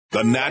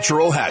The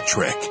Natural Hat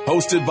Trick,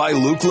 hosted by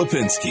Luke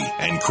Lipinski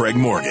and Craig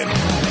Morgan.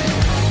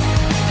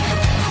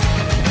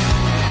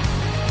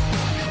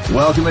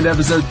 Welcome into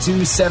episode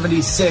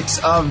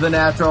 276 of the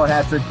Natural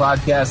Hat Trick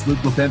podcast. Luke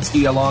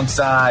Lipinski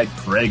alongside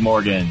Craig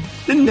Morgan,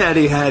 the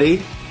Natty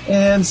Hattie,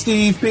 and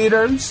Steve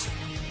Peters.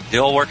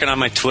 Still working on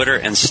my Twitter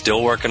and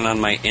still working on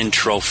my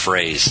intro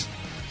phrase.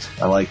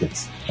 I like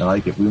it.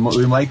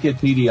 We might get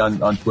Petey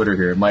on Twitter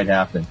here. It might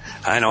happen.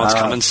 I know it's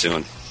coming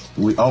soon.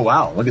 Oh,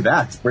 wow. Look at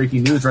that. It's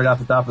breaking news right off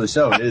the top of the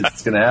show. It is.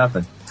 It's going to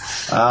happen.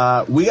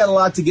 We got a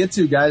lot to get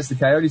to, guys. The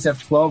Coyotes have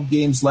 12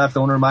 games left. I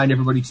want to remind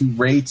everybody to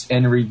rate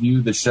and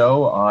review the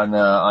show on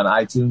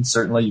iTunes.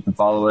 Certainly, you can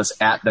follow us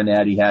at the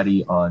Natty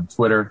Hattie on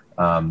Twitter.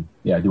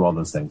 Do all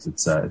those things.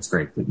 It's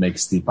great. It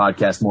makes the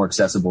podcast more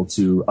accessible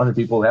to other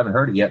people who haven't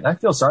heard it yet. And I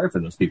feel sorry for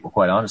those people,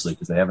 quite honestly,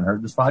 because they haven't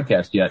heard this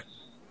podcast yet.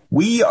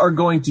 We are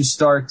going to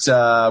start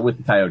with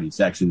the Coyotes,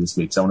 actually, this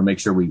week. So I want to make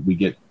sure we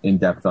get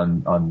in-depth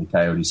on the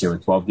Coyotes here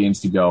with 12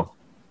 games to go.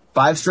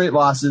 5 straight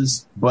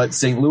losses, but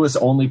St. Louis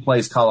only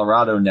plays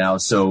Colorado now,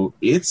 so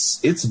it's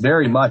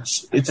very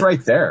much – it's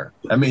right there.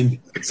 I mean,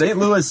 St.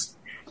 Louis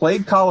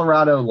played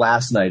Colorado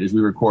last night as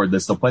we record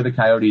this. They'll play the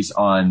Coyotes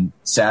on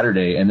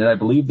Saturday, and then I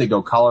believe they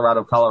go Colorado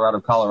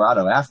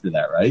after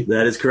that, right?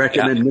 That is correct.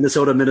 Yeah. And then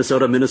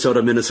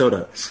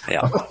Minnesota.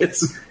 Yeah.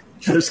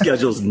 Their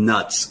schedule's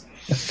nuts.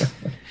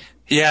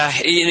 Yeah,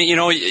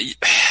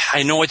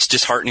 I know it's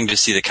disheartening to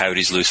see the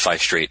Coyotes lose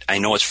 5 straight. I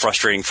know it's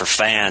frustrating for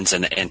fans,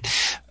 and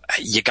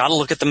you got to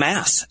look at the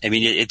math. I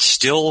mean, it's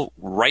still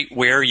right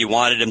where you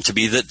wanted them to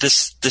be. The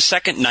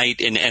second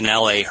night in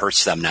LA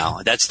hurts them now.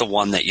 That's the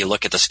one that you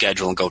look at the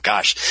schedule and go,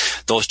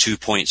 gosh, those 2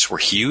 points were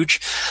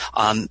huge.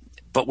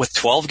 But with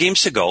 12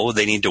 games to go,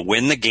 they need to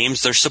win the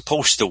games they're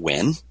supposed to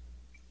win,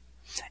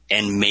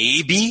 and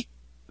maybe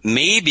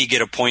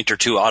get a point or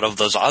two out of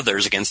those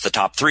others against the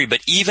top 3.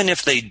 But even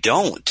if they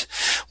don't,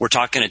 we're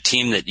talking a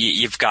team that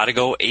you've got to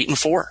go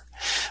 8-4.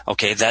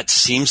 Okay, that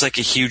seems like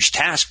a huge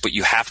task, but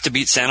you have to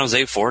beat San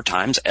Jose 4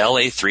 times,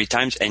 LA 3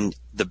 times, and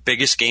the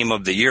biggest game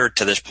of the year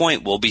to this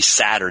point will be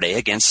Saturday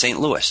against St.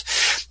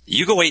 Louis.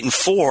 You go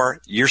 8-4,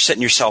 you're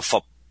setting yourself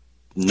up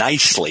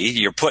nicely.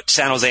 You're put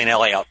San Jose and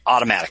LA out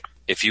automatic.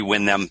 If you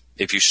win them,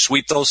 if you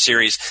sweep those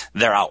series,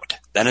 they're out.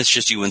 Then it's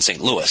just you and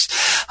St. Louis.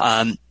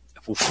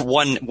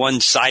 One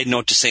side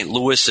note to St.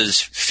 Louis's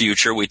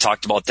future, we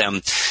talked about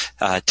them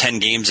 10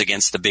 games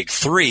against the big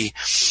 3.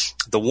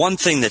 The one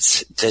thing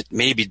that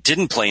maybe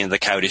didn't play in the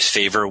Coyotes'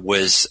 favor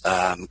was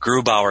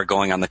Grubauer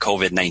going on the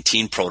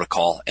COVID-19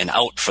 protocol and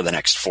out for the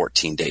next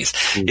 14 days.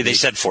 Mm-hmm. They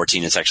said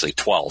 14, it's actually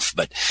 12,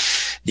 but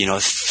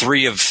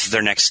 3 of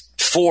their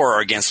next 4 are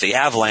against the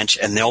Avalanche,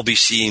 and they'll be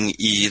seeing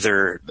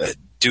either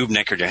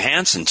Dubnyk or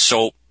Johansson.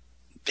 So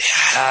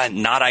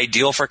not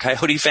ideal for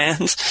Coyote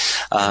fans.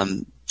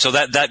 So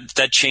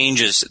that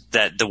changes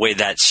the way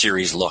that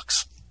series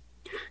looks.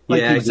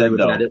 Like you said,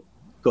 though.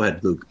 Go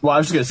ahead, Luke. Well, I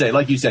was just going to say,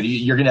 like you said,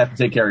 you're going to have to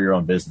take care of your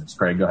own business.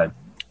 Craig, go ahead.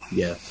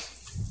 Yeah.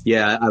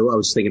 I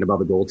was thinking about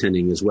the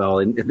goaltending as well,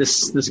 and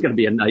this is going to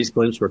be a nice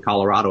glimpse for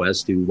Colorado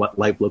as to what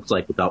life looks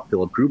like without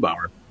Philip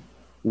Grubauer.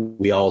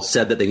 We all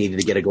said that they needed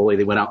to get a goalie.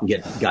 They went out and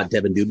got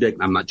Devin Dubnyk.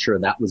 I'm not sure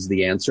that was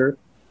the answer.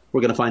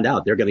 We're going to find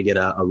out. They're going to get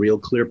a real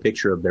clear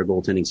picture of their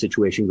goaltending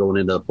situation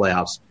going into the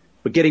playoffs.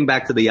 But getting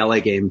back to the LA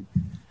game,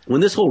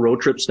 when this whole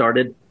road trip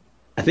started,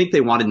 I think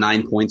they wanted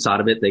 9 points out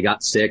of it. They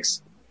got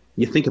 6.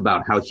 You think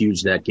about how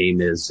huge that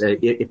game is.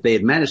 If they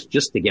had managed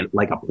just to get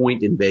like a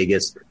point in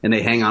Vegas and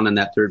they hang on in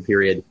that third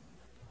period,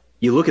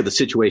 you look at the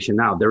situation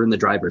now, they're in the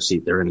driver's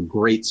seat. They're in a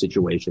great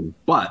situation.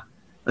 But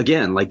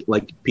again,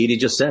 like Petey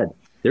just said,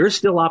 there is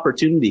still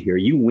opportunity here.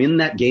 You win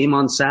that game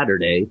on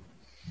Saturday,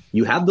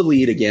 you have the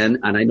lead again,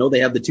 and I know they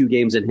have the 2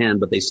 games in hand,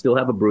 but they still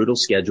have a brutal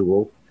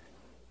schedule.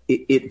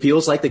 It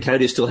feels like the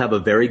Coyotes still have a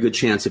very good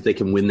chance if they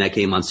can win that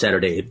game on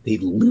Saturday. If they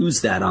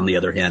lose that, on the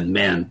other hand,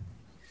 man,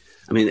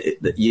 I mean,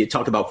 you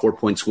talk about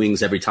 4-point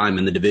swings every time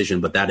in the division,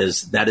 but that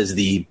is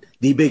the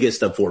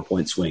biggest of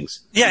 4-point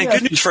swings. Yeah, and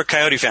good news for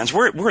Coyote fans.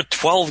 We're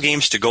 12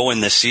 games to go in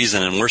this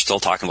season, and we're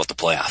still talking about the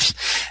playoffs.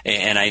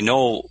 And I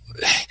know,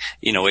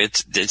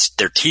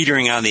 they're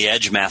teetering on the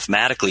edge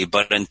mathematically,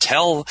 but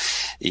until,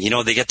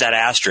 they get that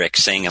asterisk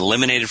saying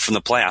eliminated from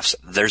the playoffs,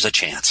 there's a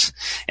chance.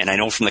 And I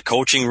know from the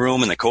coaching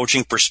room and the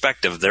coaching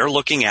perspective, they're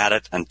looking at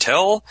it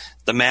until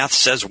the math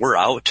says we're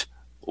out.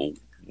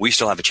 We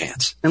still have a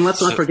chance. And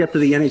let's not forget that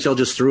the NHL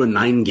just threw a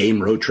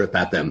 9-game road trip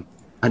at them.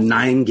 A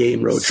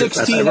 9-game road trip.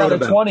 16 out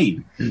of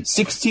 20.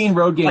 16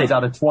 road games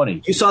out of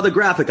 20. You saw the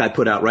graphic I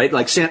put out, right?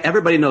 Like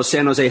everybody knows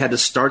San Jose had to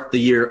start the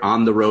year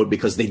on the road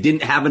because they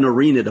didn't have an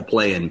arena to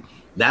play in.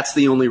 That's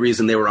the only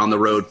reason they were on the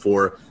road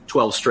for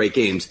 12 straight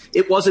games.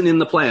 It wasn't in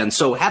the plan.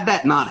 So had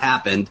that not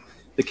happened,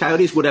 the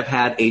Coyotes would have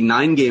had a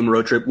 9-game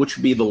road trip, which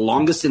would be the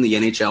longest in the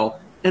NHL.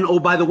 And, oh,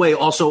 by the way,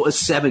 also a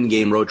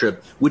 7-game road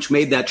trip, which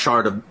made that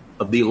chart of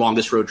the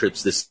longest road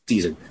trips this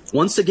season.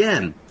 Once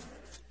again,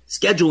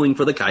 scheduling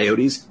for the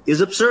Coyotes is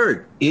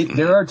absurd.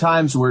 There are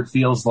times where it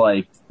feels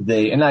like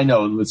and I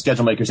know the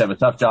schedule makers have a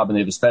tough job and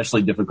they have a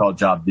especially difficult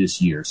job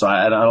this year. So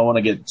I don't want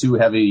to get too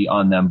heavy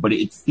on them, but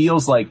it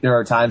feels like there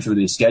are times where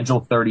they schedule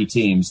 30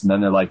 teams and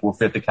then they're like, we'll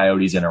fit the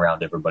Coyotes in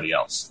around everybody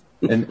else.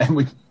 And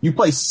you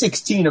play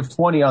 16 of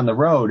 20 on the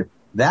road.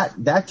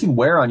 That can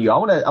wear on you. I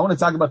want to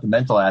talk about the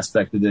mental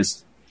aspect of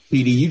this.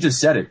 PD, you just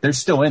said it. They're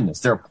still in this.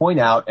 They're a point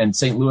out, and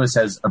St. Louis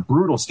has a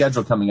brutal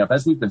schedule coming up,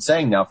 as we've been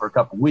saying now for a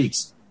couple of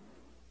weeks.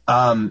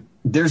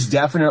 There's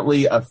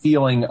definitely a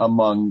feeling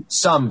among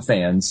some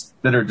fans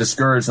that are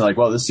discouraged and like,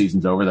 well, this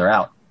season's over. They're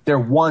out. They're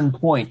 1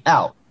 point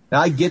out.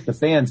 Now, I get the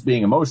fans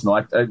being emotional.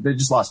 They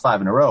just lost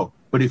 5 in a row.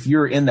 But if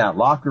you're in that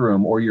locker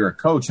room or you're a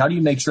coach, how do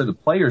you make sure the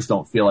players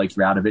don't feel like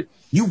you're out of it?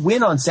 You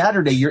win on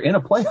Saturday, you're in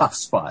a playoff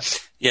spot.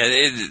 Yeah,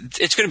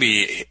 it's going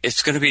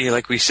to be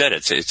like we said.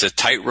 It's a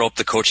tightrope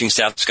the coaching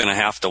staff's going to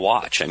have to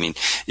watch. I mean,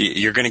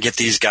 you're going to get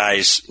these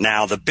guys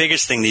now. The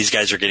biggest thing these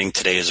guys are getting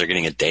today is they're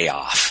getting a day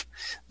off.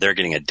 They're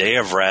getting a day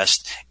of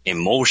rest.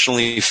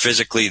 Emotionally,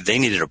 physically, they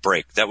needed a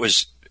break. That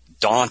was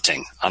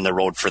daunting on the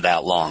road for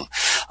that long.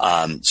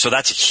 So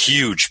that's a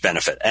huge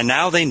benefit. And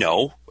now they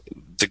know.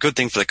 The good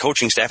thing for the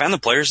coaching staff and the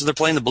players is they're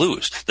playing the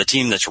Blues, the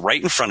team that's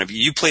right in front of you.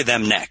 You play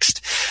them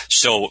next.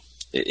 So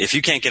if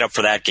you can't get up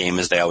for that game,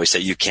 as they always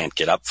say, you can't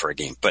get up for a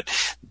game. But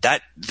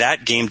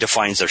that game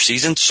defines their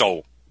season.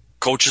 So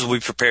coaches will be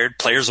prepared.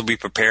 Players will be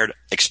prepared.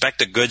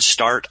 Expect a good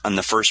start on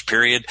the first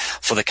period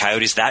for the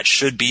Coyotes. That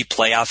should be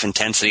playoff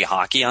intensity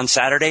hockey on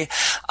Saturday.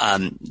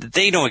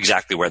 They know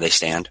exactly where they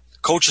stand.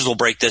 Coaches will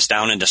break this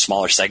down into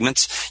smaller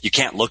segments. You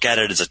can't look at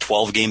it as a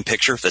 12-game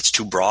picture. That's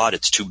too broad.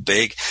 It's too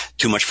big,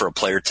 too much for a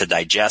player to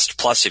digest.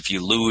 Plus, if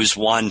you lose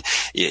one,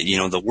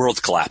 the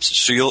world collapses.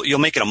 So you'll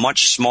make it a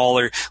much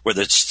smaller,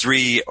 whether it's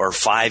 3 or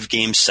 5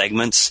 game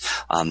segments,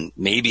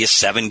 maybe a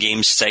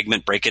 7-game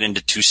segment, break it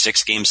into 2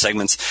 6-game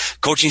segments.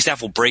 Coaching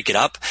staff will break it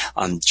up,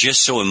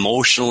 just so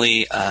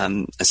emotionally,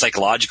 and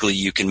psychologically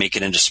you can make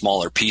it into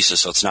smaller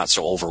pieces so it's not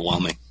so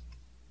overwhelming.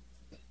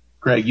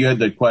 Craig, you had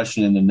the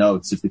question in the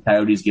notes. If the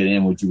Coyotes get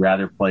in, would you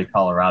rather play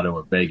Colorado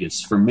or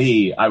Vegas? For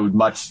me, I would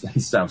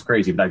it sounds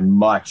crazy, but I'd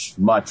much,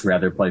 much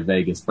rather play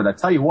Vegas. But I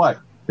tell you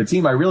what, the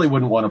team I really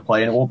wouldn't want to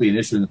play, and it won't be an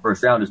issue in the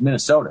first round, is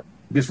Minnesota.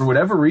 Because for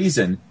whatever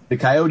reason, the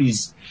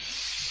Coyotes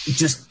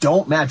just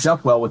don't match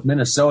up well with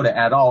Minnesota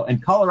at all.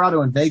 And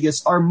Colorado and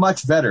Vegas are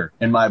much better,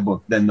 in my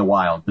book, than the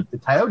Wild. But the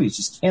Coyotes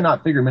just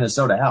cannot figure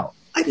Minnesota out.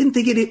 I didn't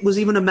think it was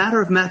even a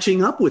matter of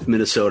matching up with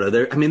Minnesota.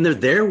 They're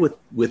there with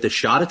the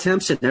shot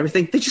attempts and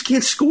everything. They just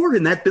can't score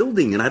in that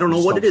building, and I don't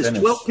know what it is.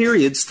 12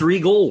 periods, 3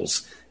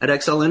 goals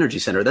at XL Energy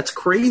Center. That's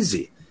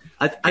crazy.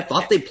 I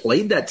thought they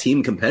played that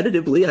team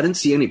competitively. I didn't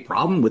see any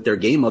problem with their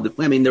game.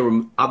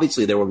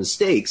 There were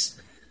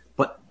mistakes,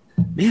 but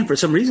man, for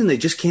some reason they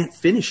just can't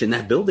finish in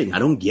that building. I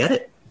don't get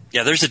it.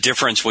 Yeah, there's a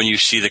difference when you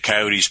see the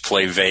Coyotes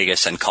play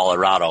Vegas and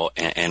Colorado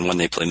and when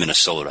they play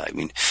Minnesota. I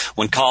mean,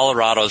 when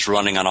Colorado's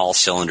running on all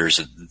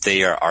cylinders,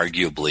 they are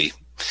arguably,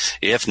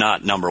 if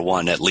not number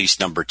 1, at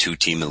least number 2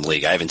 team in the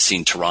league. I haven't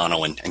seen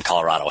Toronto and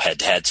Colorado head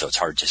to head, so it's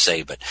hard to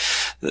say, but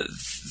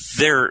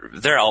they're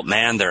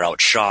outmanned, they're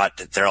outshot,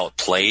 they're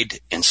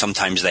outplayed, and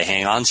sometimes they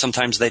hang on,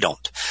 sometimes they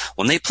don't.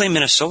 When they play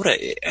Minnesota,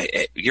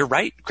 you're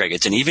right, Craig,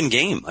 it's an even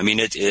game. I mean,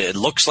 it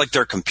looks like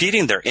they're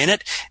competing, they're in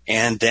it,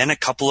 and then a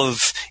couple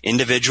of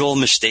individual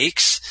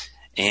mistakes,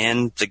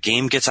 and the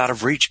game gets out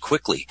of reach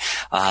quickly.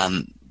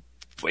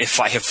 If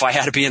I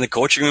had to be in the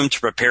coaching room to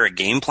prepare a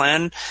game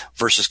plan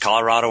versus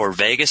Colorado or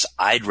Vegas,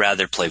 I'd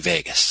rather play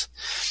Vegas.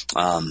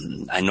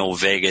 I know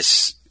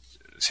Vegas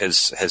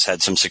has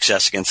had some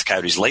success against the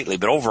Coyotes lately,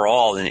 but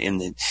overall,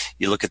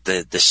 you look at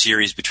the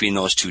series between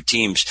those two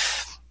teams,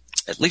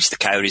 at least the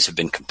Coyotes have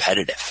been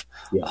competitive.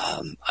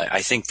 Yeah.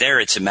 I think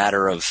it's a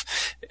matter of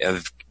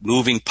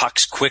moving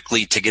pucks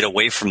quickly to get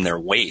away from their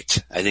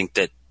weight. I think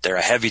that they're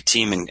a heavy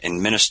team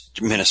in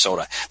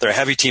Minnesota. They're a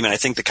heavy team, and I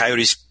think the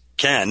Coyotes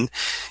can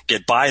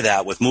get by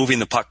that with moving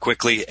the puck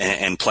quickly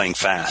and playing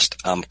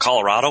fast.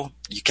 Colorado,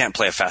 you can't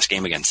play a fast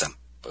game against them.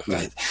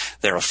 Right.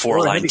 They're a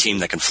 4-line team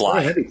that can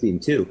fly. They're a heavy team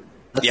too.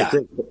 That's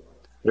the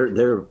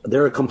thing.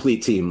 They're a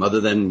complete team. Other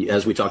than,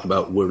 as we talked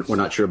about, we're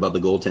not sure about the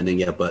goaltending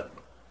yet, but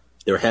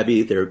they're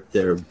heavy,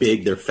 they're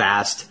big, they're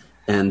fast,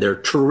 and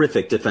they're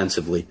terrific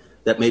defensively.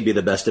 That may be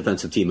the best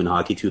defensive team in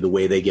hockey too. The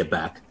way they get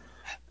back.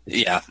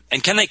 Yeah,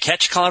 and can they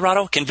catch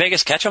Colorado? Can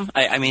Vegas catch them?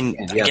 I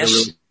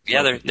guess.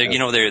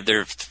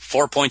 They're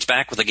 4 points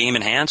back with a game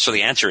in hand, so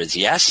the answer is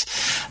yes.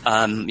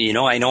 I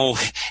know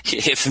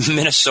if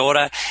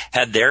Minnesota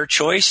had their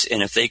choice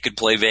and if they could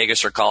play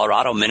Vegas or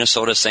Colorado,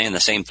 Minnesota's saying the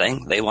same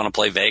thing. They want to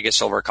play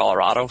Vegas over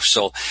Colorado.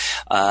 So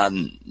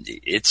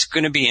it's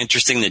going to be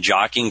interesting, the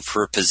jockeying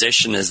for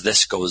position as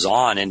this goes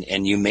on.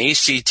 And you may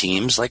see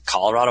teams like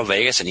Colorado,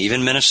 Vegas, and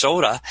even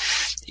Minnesota,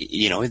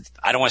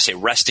 I don't want to say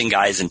resting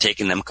guys and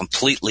taking them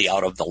completely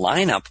out of the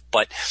lineup,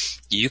 but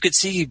you could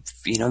see,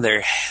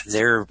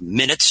 their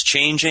minutes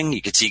changing.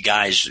 You could see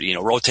guys,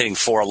 rotating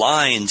 4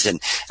 lines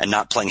and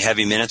not playing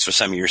heavy minutes with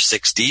some of your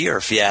 6D, or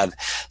if you have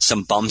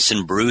some bumps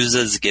and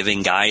bruises,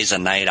 giving guys a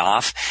night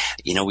off.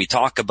 We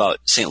talk about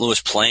St.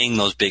 Louis playing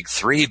those big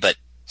 3, but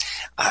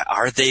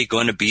Are they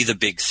going to be the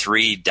big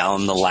three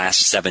down the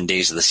last 7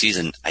 days of the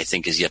season? I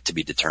think is yet to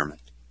be determined.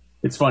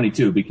 It's funny,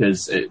 too,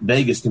 because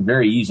Vegas can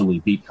very easily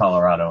beat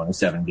Colorado in a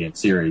 7-game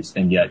series,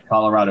 and yet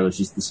Colorado is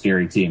just the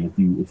scary team.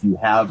 If you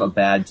have a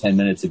bad 10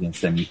 minutes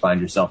against them, you find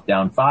yourself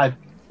down 5.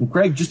 And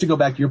Craig, just to go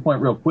back to your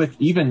point real quick,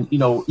 even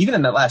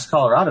in that last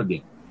Colorado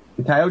game,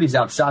 the Coyotes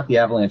outshot the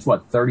Avalanche,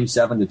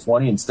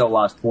 37-20, and still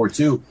lost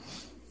 4-2.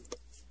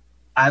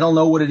 I don't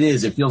know what it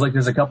is. It feels like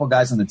there's a couple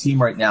guys on the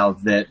team right now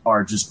that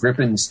are just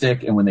gripping the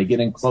stick, and when they get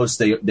in close,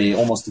 they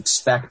almost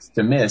expect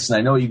to miss. And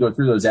I know you go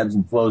through those ebbs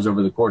and flows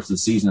over the course of the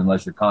season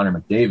unless you're Connor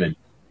McDavid,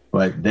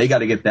 but they got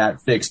to get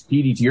that fixed.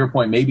 Petey, to your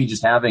point, maybe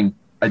just having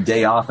a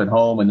day off at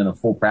home and then a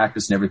full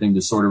practice and everything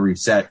to sort of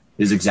reset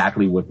is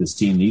exactly what this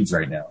team needs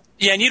right now.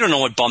 Yeah, and you don't know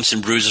what bumps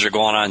and bruises are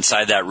going on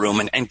inside that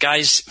room. And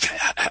guys,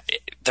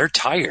 they're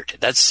tired.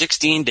 That's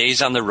 16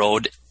 days on the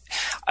road.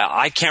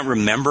 I can't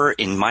remember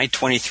in my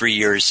 23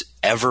 years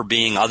ever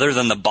being, other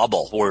than the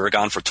bubble where we were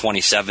gone for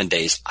 27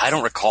 days, I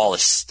don't recall a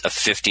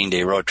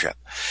 15-day road trip.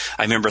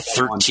 I remember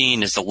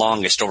 13 is the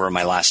longest over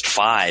my last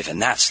 5,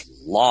 and that's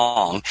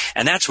long.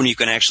 And that's when you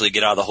can actually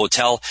get out of the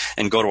hotel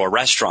and go to a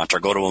restaurant or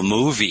go to a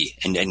movie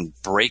and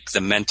break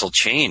the mental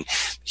chain.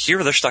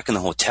 Here they're stuck in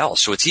the hotel,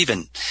 so it's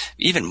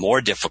even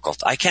more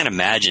difficult. I can't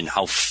imagine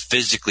how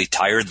physically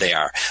tired they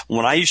are.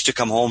 When I used to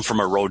come home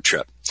from a road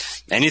trip,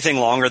 anything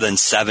longer than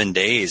 7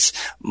 days,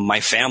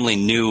 my family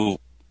knew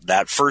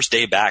that first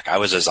day back I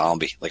was a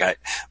zombie.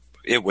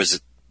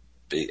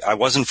 I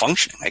wasn't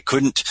functioning. I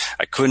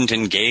couldn't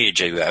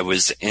engage. I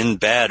was in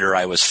bed or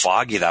I was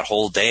foggy that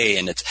whole day.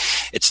 And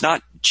it's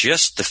not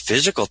just the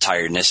physical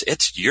tiredness.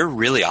 You're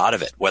really out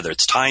of it, whether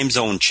it's time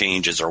zone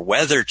changes or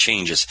weather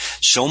changes.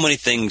 So many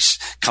things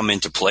come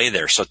into play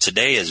there. So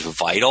today is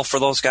vital for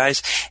those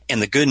guys.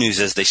 And the good news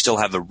is they still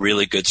have a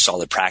really good,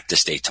 solid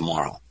practice day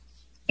tomorrow.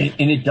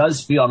 And it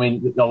does feel,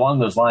 along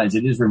those lines,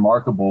 it is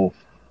remarkable.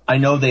 I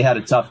know they had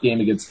a tough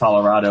game against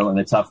Colorado and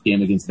a tough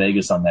game against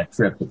Vegas on that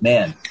trip. But,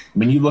 man,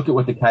 when you look at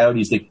what the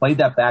Coyotes, they played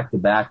that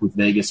back-to-back with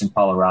Vegas and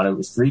Colorado. It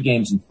was 3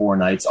 games in 4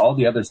 nights. All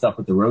the other stuff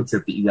with the road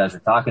trip that you guys are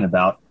talking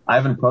about,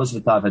 Ivan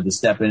Prosvetov had to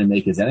step in and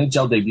make his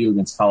NHL debut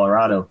against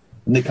Colorado.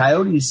 And the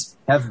Coyotes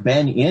have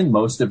been in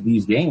most of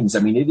these games.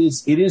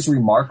 It is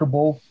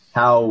remarkable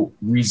how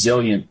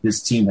resilient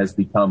this team has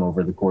become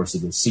over the course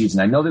of this season.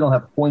 I know they don't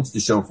have points to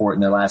show for it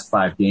in their last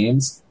 5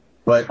 games,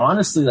 but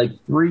honestly,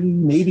 3,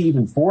 maybe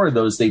even 4 of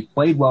those, they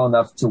played well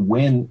enough to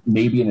win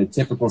maybe in a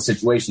typical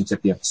situation,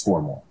 except you have to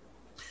score more.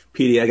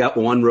 Petey, I got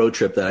one road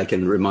trip that I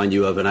can remind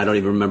you of, and I don't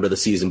even remember the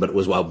season, but it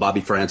was while Bobby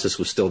Francis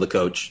was still the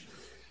coach.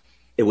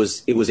 It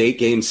was 8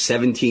 games,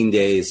 17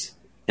 days,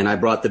 and I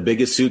brought the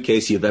biggest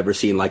suitcase you've ever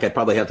seen. I'd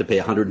probably have to pay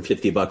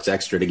 $150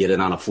 extra to get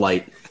it on a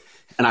flight.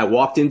 And I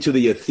walked into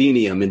the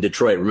Athenaeum in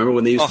Detroit. Remember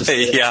when they used to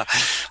say it? Yeah.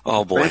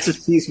 Oh, boy.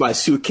 Francis sees my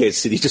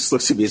suitcase, and he just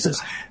looks at me and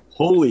says,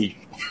 holy.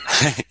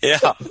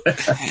 Yeah.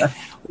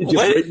 Did you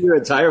bring your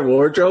entire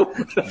wardrobe?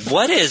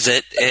 What is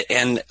it?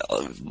 And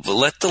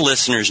let the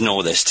listeners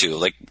know this,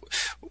 too.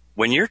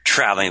 When you're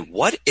traveling,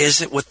 what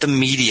is it with the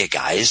media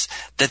guys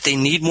that they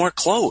need more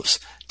clothes?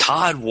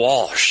 Todd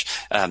Walsh,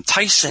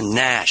 Tyson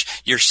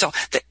Nash,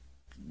 yourself.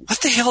 What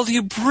the hell do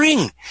you bring?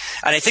 And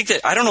I think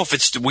that, I don't know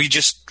if we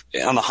just,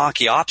 on the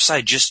hockey ops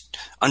side, just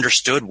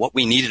understood what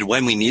we needed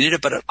when we needed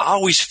it, but it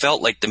always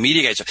felt like the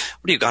media guys,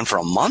 what are you, gone for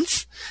a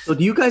month? So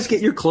do you guys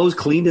get your clothes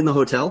cleaned in the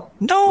hotel?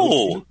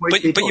 No,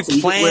 but you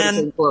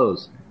plan.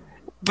 Clothes.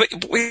 But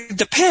it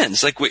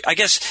depends. I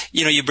guess,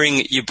 you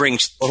bring, you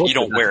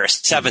don't wear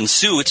 7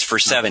 suits for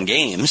 7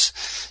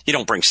 games. You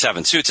don't bring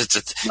 7 suits.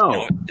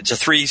 It's a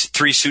 3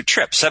 suit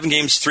trip, 7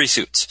 games, 3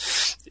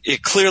 suits.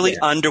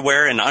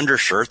 Underwear and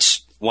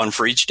undershirts, 1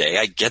 for each day.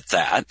 I get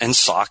that. And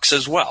socks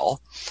as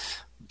well.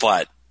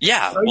 But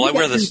yeah, I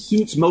wear the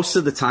suits most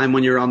of the time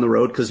when you're on the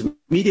road, because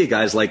media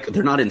guys,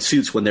 they're not in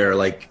suits when they're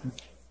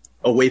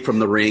away from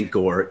the rink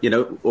or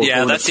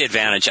that's the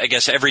advantage. I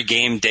guess every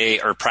game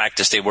day or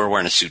practice day, we're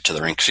wearing a suit to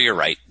the rink. So you're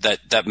right.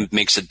 That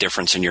makes a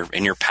difference in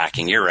your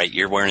packing. You're right.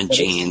 You're wearing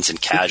jeans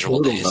and casual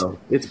days. Though.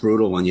 It's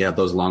brutal when you have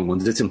those long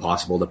ones. It's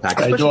impossible to pack.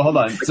 Hold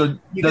on. So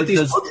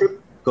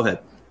go ahead.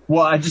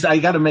 Well, I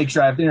got to make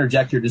sure I have to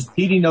interject here. Does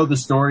Petey know the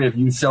story of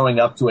you showing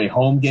up to a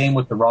home game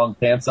with the wrong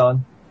pants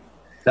on?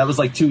 That was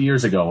 2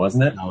 years ago,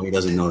 wasn't it? No, he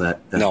doesn't know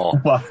that. No.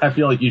 Well, I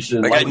feel like you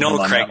should. I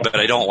know Craig, but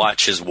I don't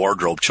watch hhis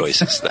wardrobe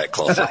choices that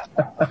closely.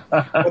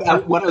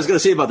 What I was going to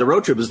say about the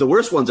road trip is the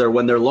worst ones are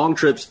when they're long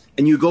trips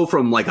and you go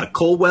from a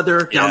cold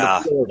weather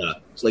down to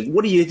Florida. It's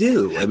what do you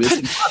do? It's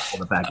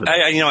impossible to pack with.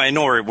 I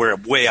know we're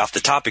way off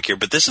the topic here,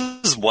 but this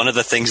is one of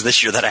the things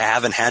this year that I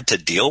haven't had to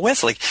deal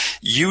with.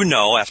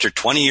 After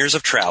 20 years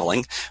of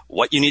traveling,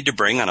 what you need to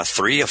bring on a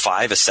 3, a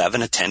 5, a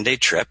 7, a 10-day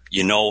trip.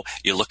 You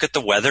look at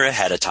the weather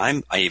ahead of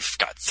time. I've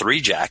got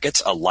 3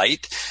 jackets, a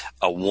light,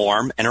 a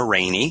warm, and a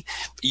rainy.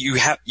 You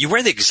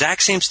wear the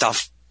exact same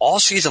stuff all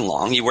season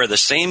long. You wear the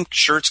same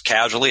shirts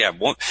casually. I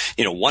have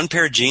one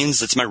pair of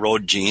jeans. That's my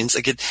road jeans.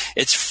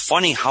 It's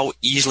funny how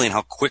easily and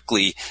how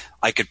quickly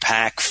I could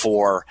pack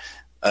for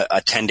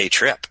a 10-day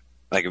trip.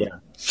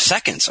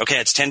 seconds. Okay,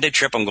 it's 10-day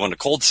trip. I'm going to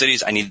cold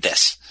cities. I need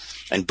this.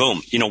 And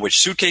boom, you know which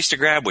suitcase to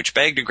grab, which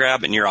bag to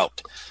grab, and you're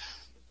out.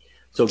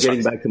 So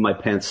getting back to my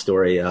pants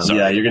story.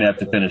 Yeah, you're going to have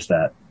to finish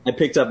that. I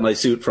picked up my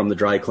suit from the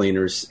dry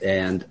cleaners,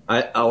 and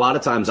a lot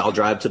of times I'll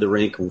drive to the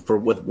rink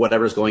with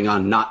whatever's going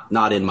on,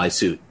 not in my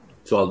suit.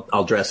 So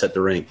I'll dress at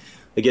the rink.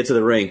 I get to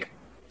the rink.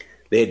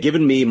 They had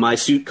given me my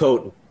suit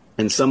coat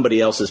and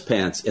somebody else's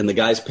pants. And the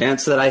guy's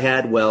pants that I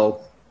had,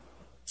 well,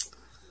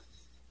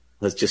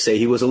 let's just say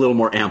he was a little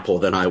more ample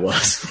than I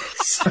was.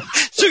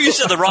 So you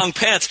said the wrong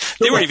pants.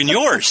 They weren't even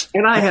yours.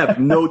 And I have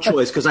no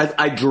choice because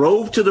I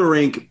drove to the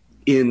rink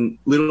in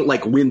little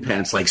like wind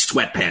pants, like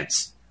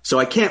sweatpants. So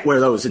I can't wear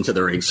those into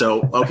the rink.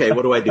 So, okay,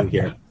 what do I do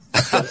here?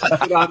 I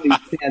put on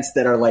these pants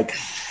that are like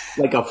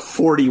a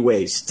 40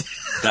 waist.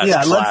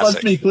 That's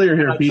let's be clear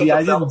here, Petey.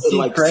 I didn't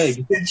see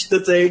Craig. Stitch the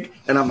thing,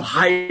 and I'm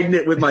hiding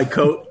it with my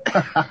coat.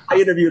 I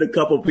interviewed a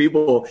couple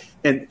people,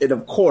 and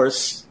of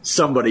course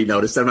somebody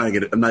noticed. I'm not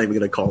even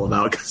gonna call them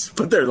out,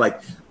 but they're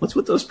like, "What's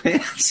with those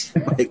pants?"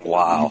 Like,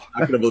 wow.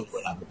 I'm not gonna believe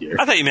what happened here.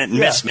 I thought you meant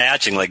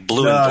mismatching, like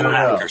blue and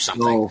black or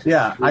something. No.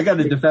 Yeah, I got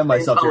to defend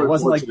myself here. It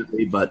wasn't like,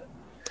 but.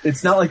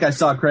 It's not like I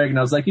saw Craig and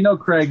I was like,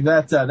 Craig,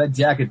 that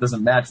jacket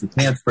doesn't match the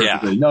pants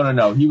perfectly. Yeah.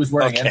 No. He was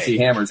wearing MC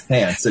Hammer's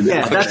pants. And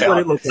that's what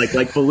it looked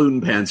like balloon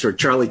pants or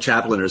Charlie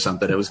Chaplin or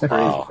something. It was crazy.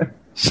 Oh,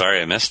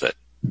 sorry, I missed it.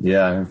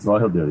 Yeah, well,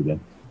 he'll do it again.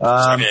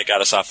 Sorry, I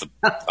got us off the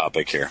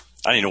topic here.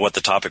 I don't even know what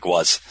the topic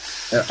was.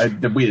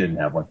 We didn't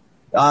have one.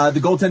 The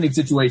goaltending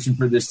situation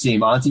for this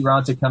team. Antti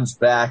Raanta comes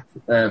back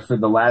for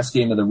the last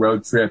game of the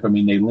road trip. I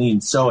mean, they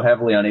leaned so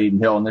heavily on Adin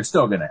Hill, and they're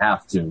still going to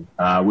have to.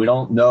 We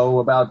don't know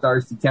about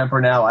Darcy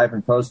Kemper now.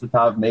 Ivan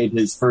Prosvetov made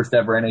his first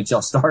ever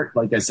NHL start,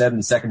 like I said, in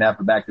the second half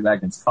of back-to-back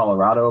against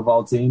Colorado, of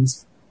all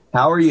teams.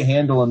 How are you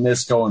handling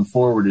this going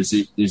forward? Is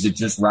it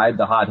just ride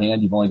the hot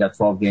hand? You've only got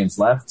 12 games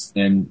left.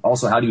 And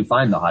also, how do you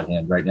find the hot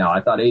hand right now?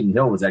 I thought Adin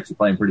Hill was actually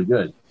playing pretty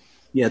good.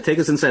 Yeah, take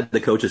us inside the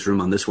coach's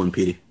room on this one,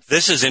 Petey.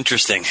 This is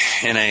interesting,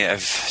 and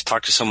I've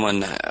talked to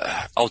someone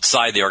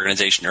outside the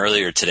organization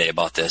earlier today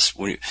about this.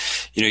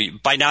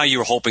 By now you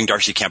were hoping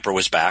Darcy Kemper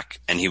was back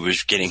and he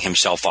was getting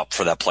himself up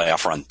for that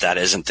playoff run. That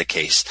isn't the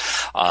case.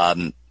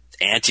 Antti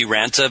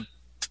Raanta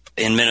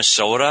in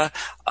Minnesota,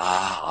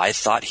 I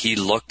thought he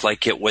looked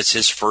like it was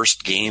his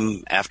first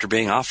game after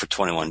being off for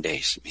 21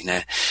 days. I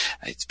mean,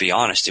 to be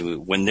honest,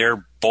 when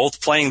they're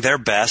both playing their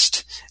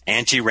best,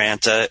 Antti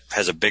Raanta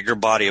has a bigger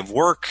body of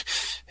work.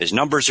 His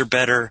numbers are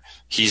better.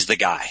 He's the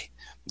guy.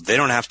 They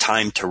don't have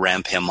time to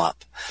ramp him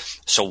up.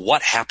 So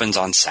what happens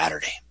on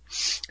Saturday?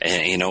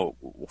 And,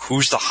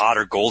 who's the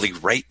hotter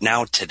goalie right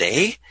now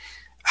today?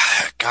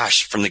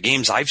 Gosh, from the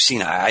games I've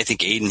seen, I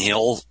think Adin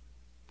Hill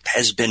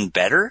has been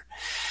better.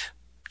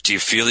 Do you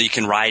feel that you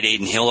can ride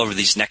Adin Hill over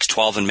these next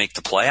 12 and make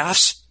the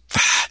playoffs?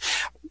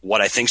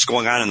 What I think's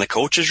going on in the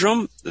coach's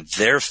room,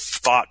 their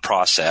thought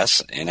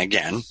process, and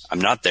again,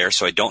 I'm not there,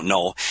 so I don't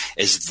know,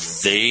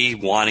 is they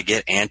want to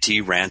get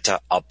Antti Raanta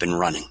up and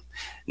running.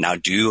 Now,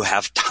 do you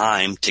have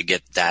time to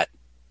get that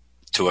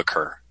to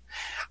occur?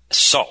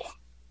 So,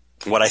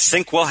 what I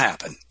think will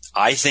happen,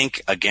 I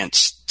think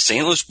against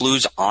St. Louis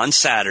Blues on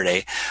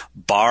Saturday,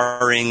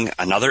 barring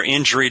another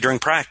injury during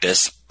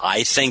practice,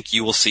 I think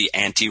you will see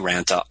Antti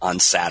Raanta on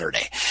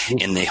Saturday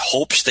in the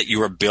hopes that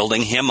you are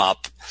building him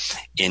up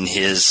in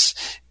his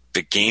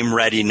game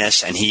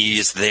readiness, and he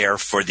is there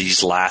for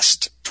these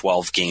last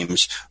 12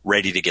 games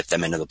ready to get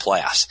them into the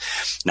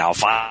playoffs. Now,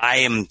 if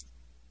I am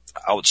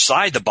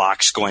outside the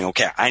box going,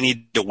 okay, I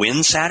need to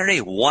win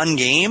Saturday, one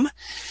game,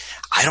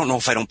 I don't know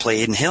if I don't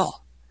play Adin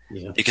Hill.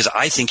 Yeah. Because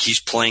I think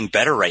he's playing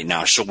better right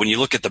now. So when you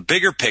look at the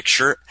bigger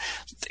picture,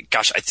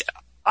 gosh,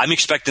 I'm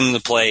expecting them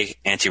to play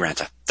Antti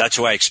Raanta. That's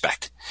who I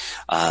expect,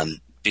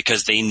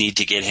 because they need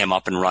to get him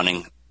up and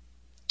running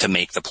to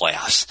make the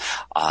playoffs.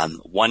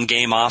 One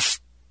game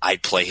off,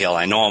 I'd play Hill.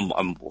 I know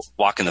I'm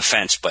walking the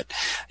fence, but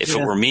if it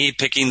were me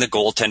picking the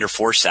goaltender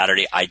for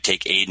Saturday, I'd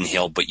take Adin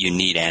Hill, but you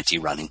need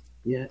Antti running.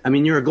 Yeah, I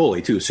mean, you're a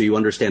goalie too, so you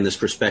understand this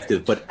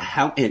perspective. But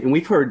and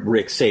we've heard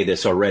Rick say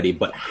this already,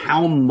 but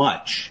how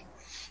much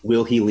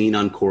will he lean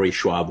on Corey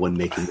Schwab when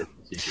making this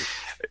decision?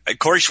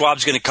 Corey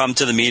Schwab's going to come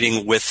to the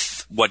meeting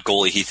with what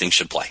goalie he thinks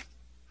should play.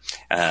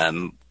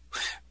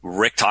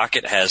 Rick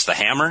Tocchet has the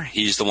hammer.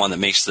 He's the one that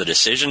makes the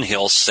decision.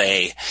 He'll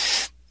say,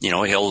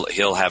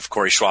 he'll have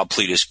Corey Schwab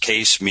plead his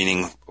case,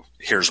 meaning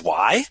here's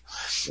why.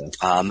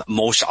 Yeah.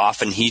 Most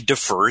often he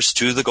defers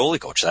to the goalie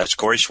coach. That's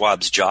Corey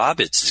Schwab's job.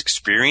 It's his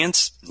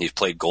experience. He's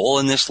played goal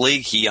in this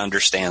league. He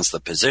understands the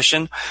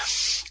position.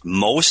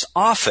 Most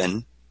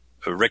often,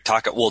 Rick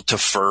Tocchet will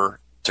defer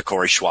to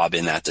Corey Schwab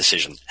in that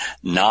decision.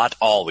 Not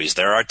always.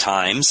 There are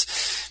times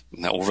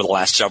over the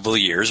last several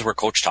years where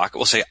Coach Tocchet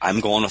will say, I'm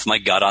going with my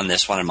gut on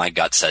this one, and my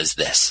gut says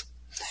this.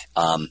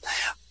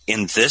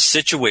 In this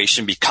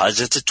situation,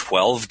 because it's a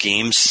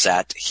 12-game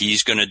set,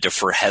 he's going to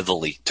defer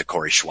heavily to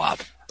Corey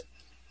Schwab.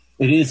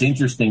 It is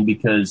interesting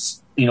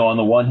because, on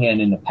the one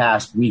hand, in the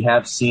past, we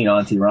have seen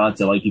Antti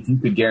Raanta, like if you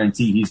could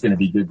guarantee he's going to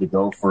be good to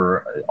go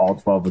for all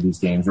 12 of these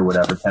games or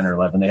whatever, 10 or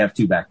 11, they have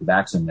 2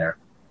 back-to-backs in there.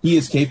 he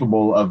is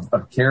capable of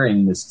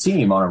carrying this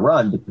team on a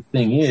run. But the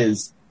thing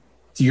is,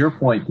 to your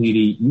point,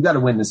 Petey, you got to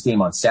win this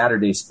game on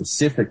Saturday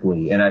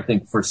specifically. And I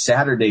think for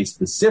Saturday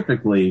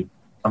specifically,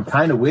 I'm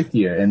kind of with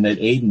you in that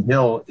Adin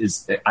Hill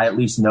I at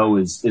least know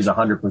is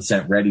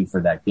 100% ready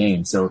for that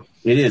game. So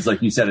it is,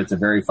 like you said, it's a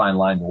very fine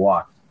line to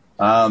walk.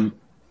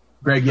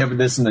 Greg, you have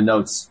this in the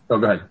notes. Oh,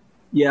 go ahead.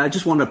 Yeah, I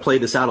just wanted to play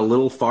this out a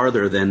little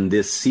farther than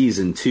this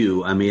season,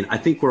 too. I mean, I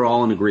think we're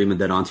all in agreement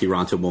that Antti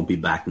Raanta won't be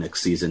back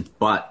next season.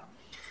 But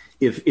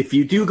if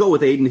you do go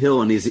with Adin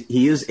Hill and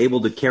he is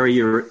able to carry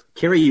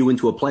you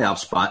into a playoff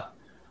spot,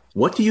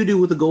 what do you do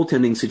with the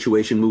goaltending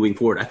situation moving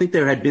forward? I think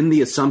there had been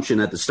the assumption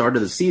at the start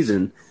of the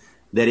season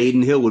that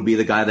Adin Hill would be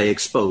the guy they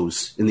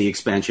expose in the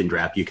expansion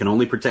draft. You can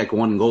only protect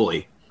one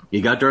goalie.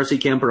 You got Darcy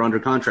Kemper under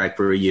contract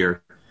for a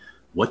year.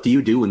 What do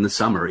you do in the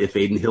summer if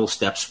Adin Hill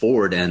steps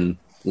forward and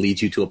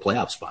leads you to a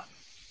playoff spot?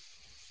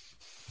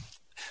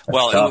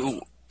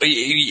 Well,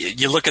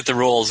 you look at the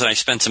rules, and I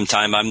spent some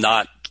time. I'm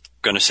not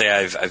going to say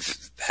I've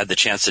had the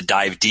chance to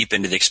dive deep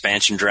into the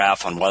expansion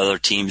draft on what other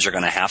teams are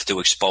going to have to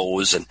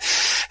expose. And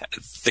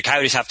the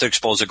Coyotes have to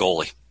expose a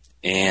goalie.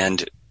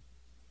 And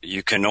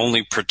you can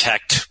only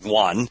protect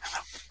one.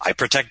 I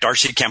protect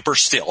Darcy Kemper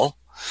still.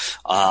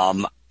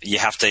 You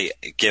have to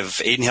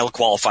give Adin Hill a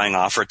qualifying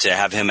offer to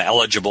have him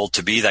eligible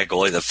to be that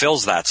goalie that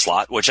fills that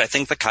slot, which I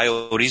think the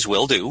Coyotes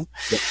will do.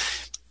 Yep.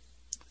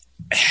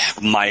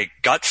 My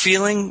gut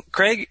feeling,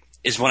 Craig,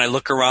 is when I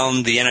look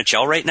around the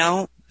NHL right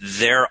now,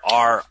 there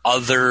are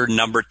other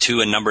number 2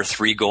 and number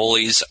 3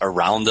 goalies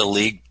around the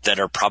league that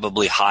are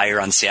probably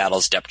higher on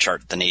Seattle's depth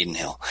chart than Adin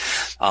Hill.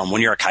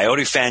 When you're a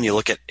Coyote fan, you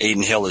look at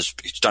Adin Hill,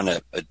 he's done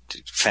a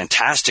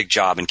fantastic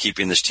job in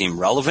keeping this team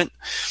relevant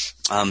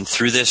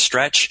through this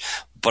stretch.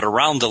 But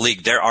around the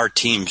league, there are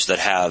teams that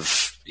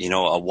have, a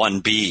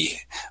 1B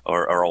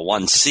or a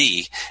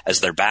 1C as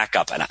their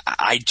backup. And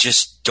I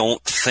just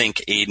don't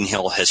think Adin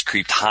Hill has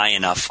creeped high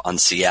enough on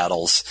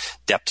Seattle's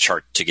depth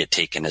chart to get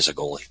taken as a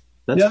goalie.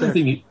 The other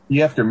thing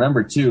you have to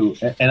remember, too,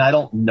 and I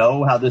don't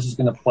know how this is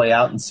going to play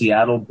out in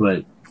Seattle,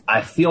 but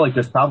I feel like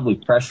there's probably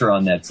pressure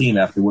on that team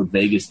after what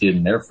Vegas did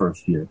in their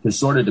first year. Because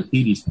sort of to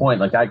Petey's point,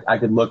 like I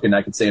could look and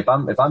I could say, if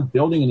I'm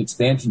building an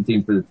expansion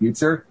team for the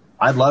future,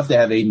 I'd love to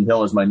have Adin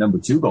Hill as my number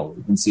 2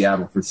 goalie in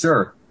Seattle for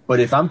sure.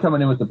 But if I'm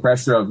coming in with the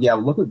pressure of,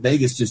 look what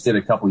Vegas just did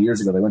a couple years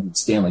ago. They went to the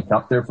Stanley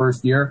Cup their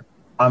first year.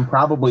 I'm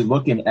probably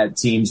looking at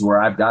teams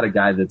where I've got a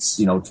guy that's,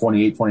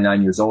 28,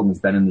 29 years old and has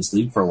been in this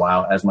league for a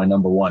while as my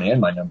number 1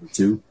 and my number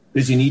 2,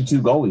 because you need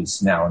 2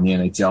 goalies now in the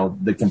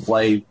NHL that can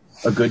play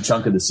a good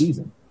chunk of the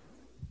season.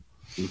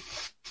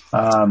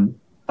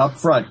 Up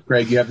front,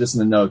 Craig, you have this in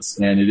the notes,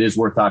 and it is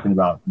worth talking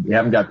about. We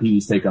haven't got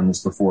Petey's take on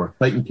this before.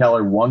 Clayton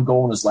Keller, 1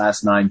 goal in his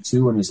last 9,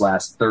 2 in his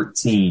last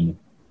 13.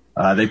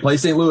 They play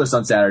St. Louis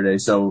on Saturday,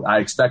 so I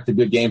expect a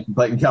good game from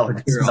Clayton Keller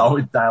because he's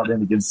always dialed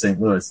in against St.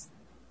 Louis.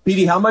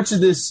 Petey, how much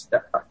of this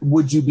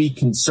would you be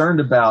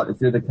concerned about if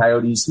you're the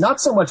Coyotes? Not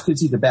so much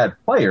because he's a bad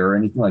player or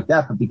anything like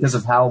that, but because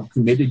of how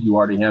committed you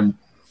are to him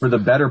for the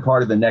better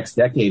part of the next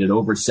decade at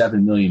over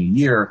 $7 million a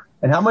year.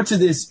 And how much of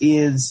this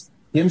is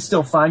him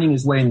still finding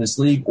his way in this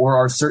league, or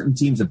are certain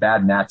teams a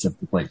bad matchup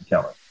for Clayton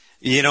Keller?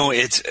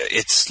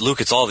 It's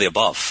Luke, it's all the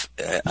above.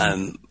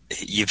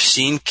 You've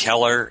seen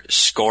Keller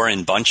score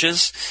in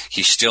bunches.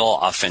 He's still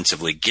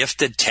offensively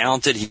gifted,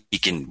 talented. He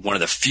can, one of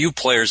the few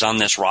players on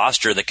this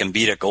roster that can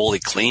beat a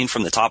goalie clean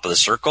from the top of the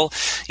circle,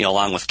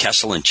 along with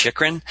Kessel and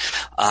Chychrun.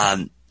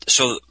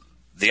 So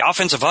the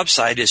offensive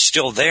upside is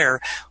still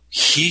there.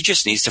 He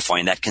just needs to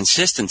find that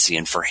consistency.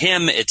 And for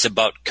him, it's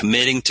about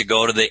committing to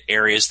go to the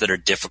areas that are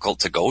difficult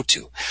to go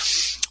to.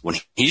 When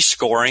he's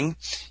scoring,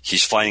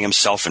 he's finding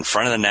himself in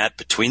front of the net,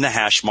 between the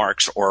hash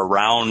marks, or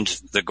around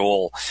the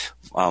goal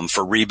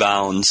for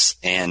rebounds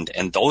and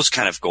those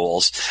kind of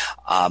goals.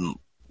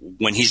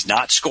 When he's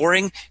not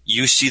scoring,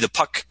 you see the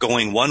puck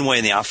going one way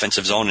in the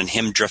offensive zone and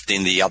him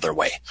drifting the other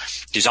way.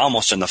 He's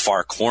almost in the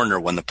far corner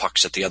when the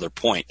puck's at the other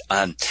point.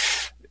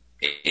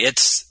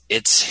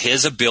 It's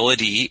his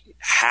ability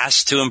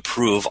has to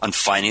improve on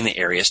finding the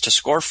areas to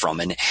score from.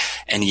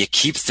 And you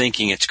keep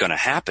thinking it's going to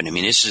happen. I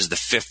mean, this is the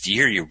 5th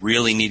year. You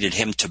really needed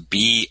him to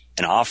be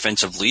an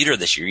offensive leader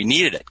this year. You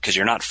needed it because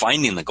you're not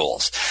finding the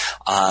goals.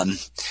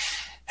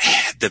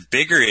 The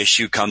bigger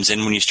issue comes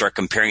in when you start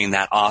comparing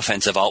that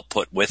offensive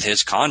output with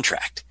his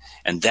contract.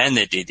 And then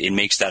it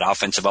makes that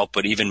offensive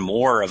output even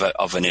more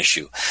of an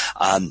issue.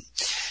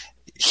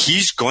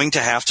 He's going to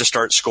have to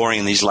start scoring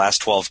in these last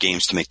 12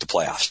 games to make the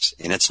playoffs.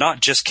 And it's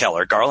not just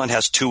Keller. Garland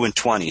has 2 and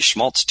 20.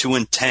 Schmaltz 2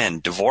 and 10.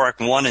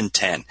 Dvorak 1 and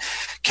 10.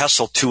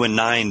 Kessel 2 and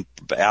 9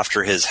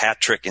 after his hat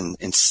trick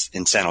in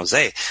San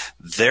Jose.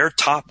 Their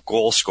top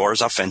goal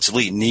scorers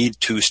offensively need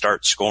to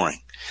start scoring.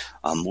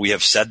 We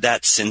have said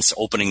that since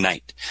opening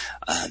night.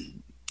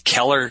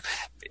 Keller,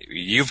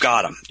 you've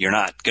got him. You're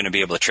not going to be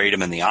able to trade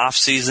him in the off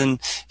season.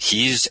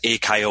 He's a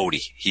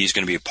Coyote. He's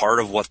going to be a part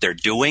of what they're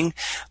doing.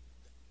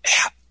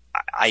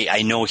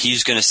 I know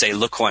he's going to say,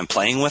 look who I'm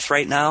playing with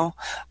right now.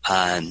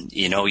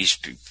 He's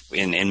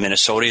in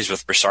Minnesota, he's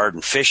with Brassard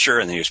and Fisher,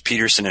 and then he was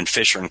Peterson and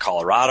Fisher in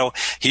Colorado.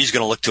 He's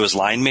going to look to his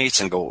line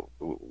mates and go,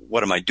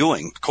 what am I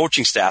doing?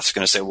 Coaching staff's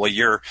going to say, well,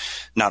 you're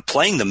not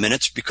playing the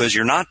minutes because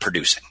you're not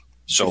producing.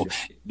 So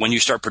when you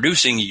start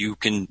producing, you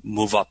can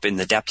move up in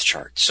the depth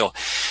chart. So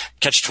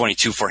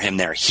catch-22 for him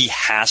there. He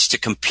has to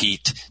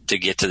compete to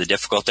get to the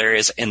difficult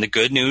areas. And the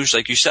good news,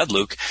 like you said,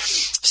 Luke,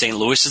 St.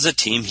 Louis is a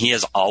team he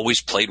has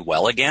always played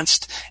well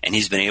against, and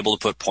he's been able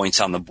to put points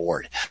on the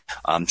board.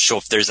 So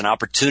if there's an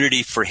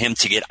opportunity for him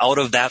to get out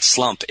of that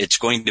slump, it's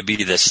going to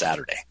be this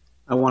Saturday.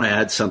 I want to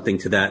add something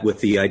to that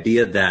with the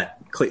idea that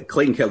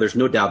Clayton Keller, there's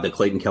no doubt that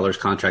Clayton Keller's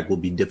contract will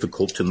be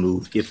difficult to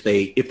move if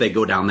they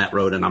go down that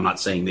road, and I'm not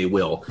saying they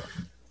will.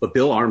 But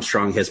Bill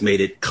Armstrong has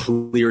made it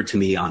clear to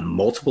me on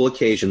multiple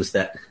occasions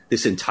that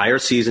this entire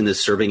season is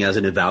serving as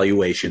an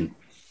evaluation.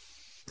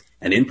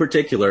 And in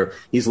particular,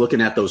 he's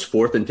looking at those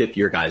fourth and fifth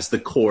year guys, the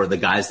core, the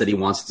guys that he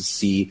wants to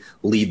see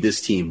lead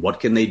this team. What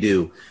can they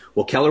do?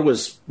 Well, Keller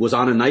was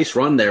on a nice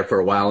run there for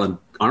a while, and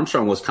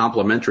Armstrong was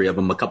complimentary of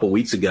him a couple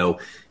weeks ago.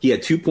 He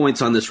had 2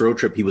 points on this road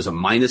trip. He was a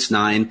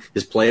 -9.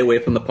 His play away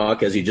from the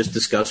puck, as you just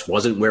discussed,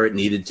 wasn't where it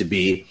needed to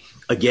be.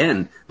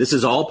 Again, this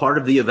is all part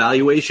of the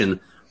evaluation.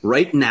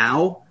 Right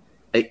now,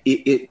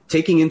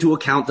 taking into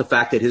account the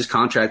fact that his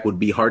contract would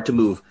be hard to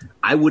move,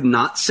 I would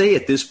not say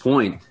at this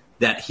point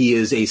that he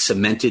is a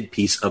cemented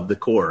piece of the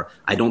core.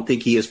 I don't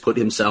think he has put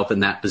himself in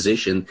that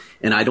position,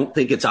 and I don't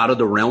think it's out of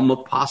the realm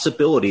of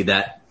possibility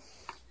that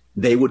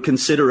they would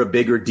consider a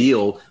bigger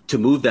deal to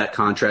move that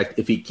contract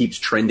if he keeps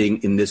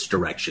trending in this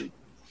direction.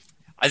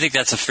 I think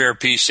that's a fair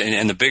piece,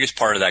 and the biggest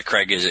part of that,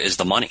 Craig, is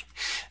the money.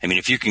 I mean,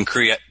 if you can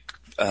create,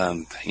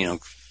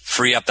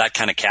 free up that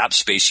kind of cap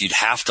space, you'd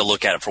have to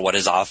look at it for what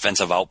his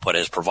offensive output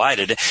has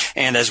provided.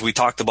 And as we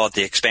talked about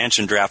the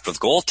expansion draft with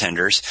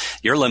goaltenders,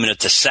 you're limited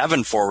to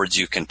 7 forwards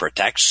you can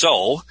protect.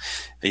 So,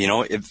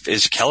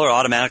 is Keller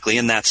automatically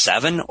in that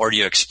 7, or do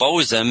you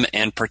expose them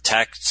and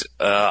protect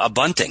a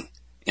Bunting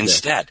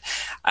instead?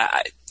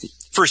 Yeah.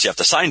 First, you have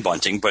to sign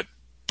Bunting, but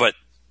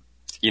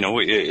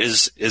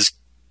is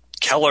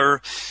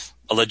Keller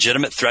a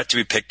legitimate threat to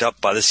be picked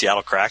up by the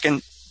Seattle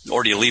Kraken?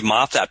 Or do you leave him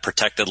off that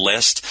protected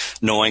list,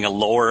 knowing a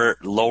lower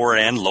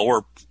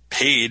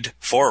paid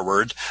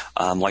forward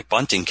like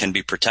Bunting can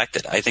be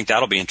protected? I think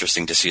that'll be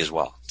interesting to see as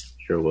well.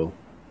 Sure will.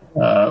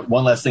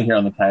 One last thing here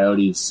on the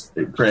Coyotes.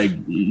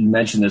 Craig, you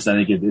mentioned this. I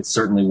think it's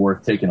certainly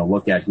worth taking a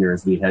look at here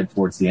as we head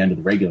towards the end of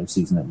the regular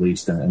season, at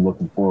least, and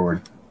looking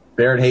forward.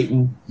 Barrett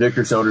Hayton,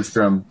 Victor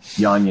Soderstrom,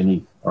 Jan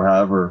Yannick, or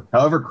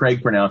however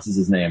Craig pronounces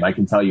his name. I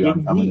can tell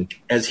you,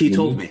 as he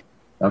told me.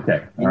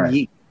 Okay, all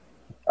right.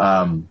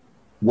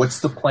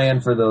 What's the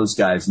plan for those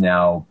guys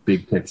now,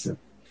 big picture?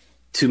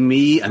 To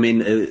me, I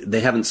mean, they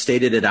haven't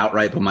stated it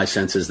outright, but my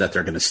sense is that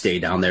they're going to stay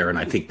down there, and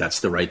I think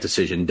that's the right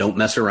decision. Don't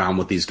mess around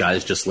with these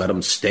guys. Just let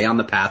them stay on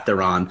the path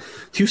they're on.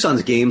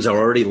 Tucson's games are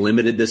already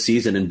limited this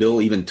season, and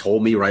Bill even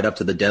told me right up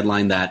to the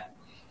deadline that,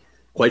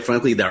 quite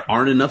frankly, there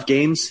aren't enough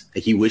games.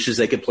 He wishes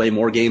they could play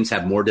more games,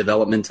 have more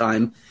development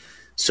time.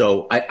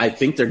 So I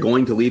think they're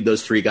going to leave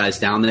those 3 guys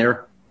down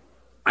there.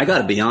 I got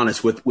to be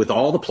honest, with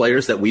all the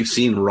players that we've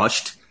seen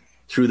rushed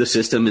through the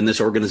system in this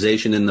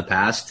organization in the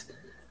past,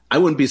 I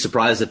wouldn't be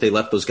surprised if they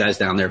left those guys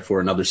down there for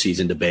another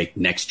season to bake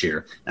next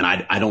year. And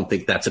I don't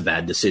think that's a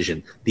bad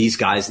decision. These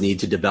guys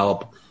need to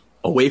develop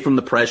away from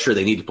the pressure.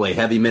 They need to play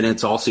heavy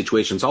minutes, all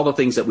situations, all the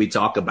things that we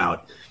talk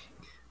about.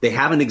 They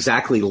haven't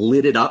exactly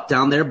lit it up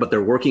down there, but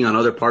they're working on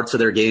other parts of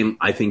their game.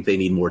 I think they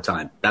need more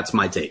time. That's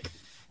my take.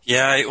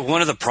 Yeah,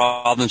 one of the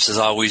problems has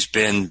always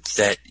been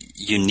that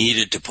you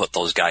needed to put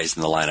those guys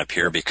in the lineup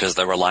here because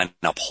they were lining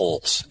up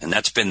holes. And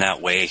that's been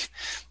that way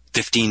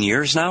 15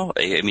 years now.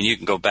 I mean, you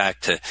can go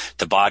back to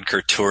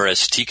Bodker,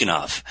 Turris,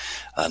 Tikhonov,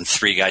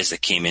 3 guys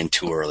that came in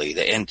too early.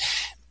 And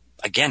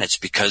again, it's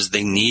because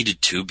they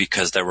needed to,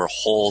 because there were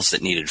holes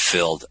that needed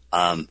filled.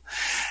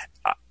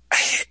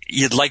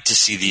 You'd like to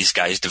see these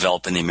guys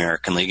develop in the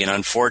American League. And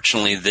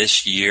unfortunately,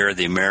 this year,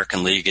 the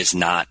American League is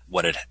not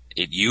what it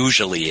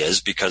usually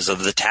is because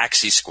of the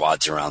taxi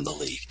squads around the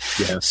league.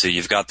 Yeah. So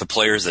you've got the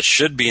players that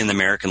should be in the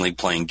American League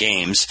playing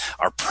games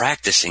are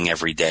practicing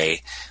every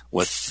day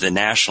with the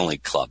National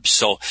League clubs.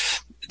 So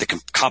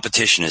the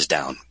competition is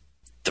down.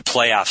 The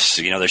playoffs,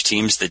 there's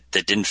teams that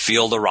didn't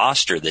field a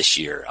roster this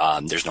year.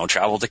 There's no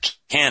travel to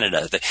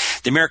Canada.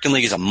 The American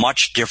League is a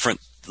much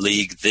different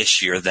league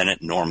this year than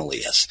it normally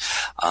is.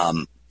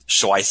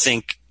 So I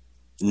think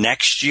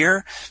next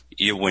year,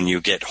 when you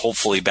get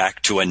hopefully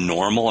back to a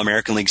normal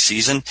American League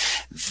season,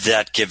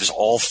 that gives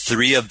all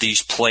 3 of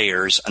these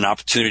players an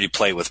opportunity to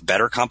play with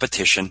better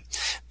competition,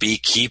 be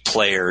key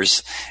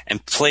players,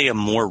 and play a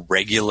more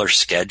regular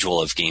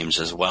schedule of games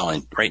as well.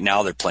 And right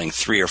now they're playing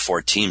 3 or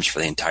 4 teams for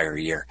the entire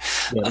year.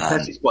 Yeah, the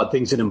taxi squad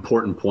thing's an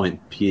important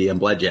point, P. I'm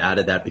glad you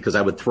added that because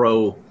I would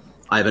throw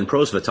Ivan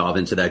Prosvetov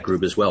into that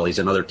group as well. He's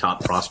another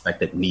top prospect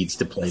that needs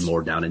to play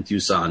more down in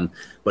Tucson,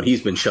 but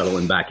he's been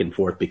shuttling back and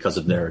forth because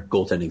of their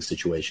goaltending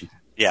situation.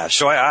 Yeah,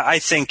 so I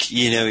think,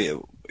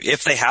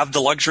 if they have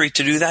the luxury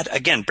to do that,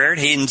 again, Barrett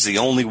Hayton's the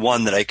only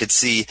one that I could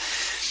see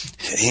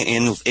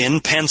in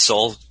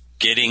pencil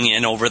getting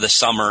in over the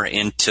summer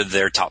into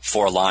their top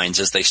 4 lines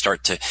as they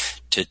start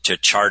to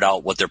chart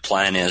out what their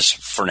plan is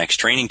for next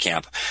training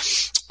camp.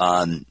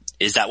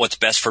 Is that what's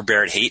best for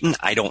Barrett Hayton?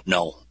 I don't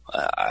know.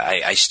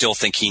 I still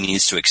think he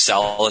needs to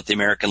excel at the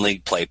American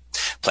League, play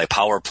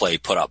power play,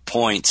 put up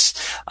points.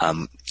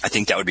 I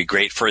think that would be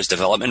great for his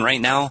development right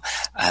now.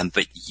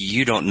 But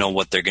you don't know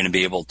what they're going to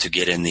be able to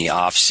get in the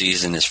off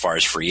season as far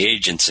as free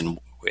agents and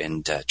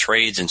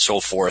trades and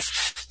so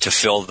forth to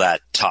fill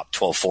that top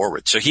 12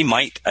 forward. So he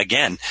might,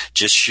 again,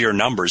 just sheer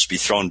numbers, be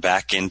thrown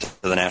back into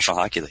the National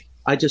Hockey League.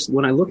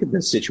 When I look at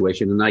this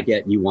situation, and I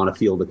get you want to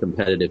field a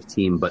competitive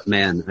team, but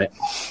man,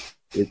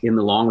 in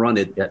the long run,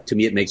 to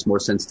me, it makes more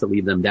sense to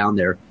leave them down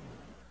there.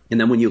 And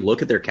then when you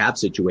look at their cap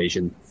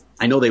situation,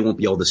 I know they won't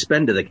be able to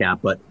spend to the cap,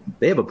 but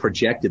they have a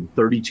projected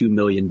 $32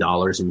 million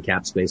in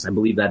cap space. I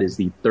believe that is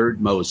the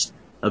third most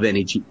of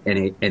any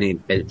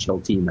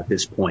NHL team at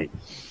this point.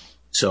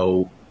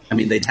 So, I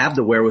mean, they'd have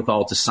the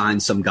wherewithal to sign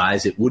some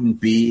guys. It wouldn't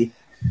be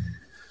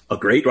a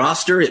great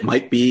roster. It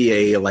might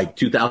be a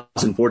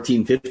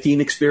 2014-15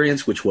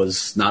 experience, which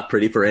was not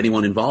pretty for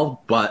anyone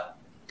involved. But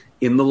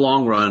in the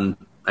long run,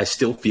 I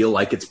still feel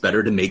like it's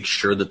better to make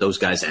sure that those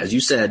guys, as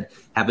you said,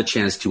 have a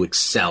chance to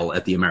excel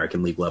at the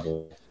American League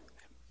level.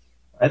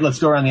 All right, let's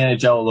go around the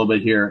NHL a little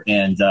bit here.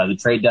 And the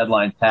trade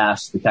deadline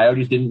passed. The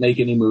Coyotes didn't make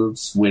any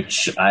moves,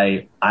 which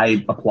I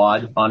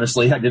applaud,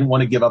 honestly. I didn't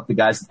want to give up the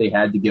guys that they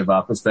had to give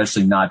up,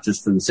 especially not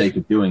just for the sake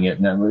of doing it.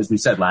 And as we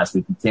said last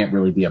week, you can't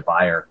really be a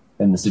buyer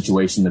in the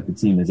situation that the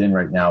team is in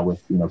right now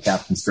with,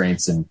 cap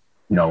constraints and,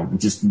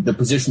 just the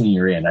position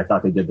you're in. I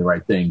thought they did the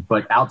right thing.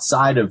 But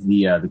outside of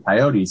the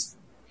Coyotes,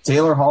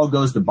 Taylor Hall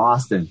goes to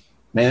Boston.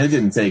 Man, it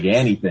didn't take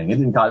anything. It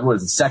didn't cost, what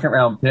is it, a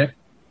second-round pick?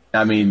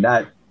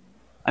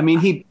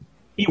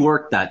 He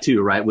worked that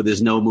too, right? With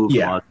his no move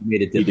clause, he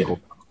made it difficult.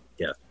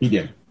 He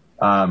did.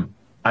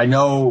 I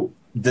know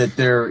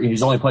that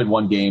he's only played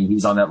one game. He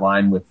was on that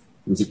line with,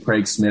 was it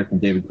Craig Smith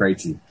and David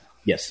Krejci?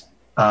 Yes.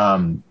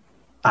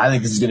 I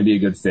think this is going to be a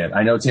good fit.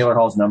 I know Taylor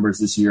Hall's numbers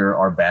this year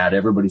are bad.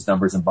 Everybody's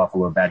numbers in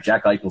Buffalo are bad.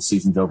 Jack Eichel's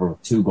season's over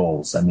with 2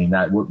 goals.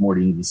 What more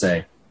do you need to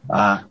say?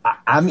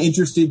 I'm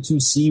interested to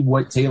see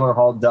what Taylor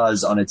Hall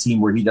does on a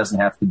team where he doesn't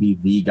have to be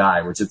the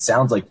guy, which it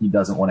sounds like he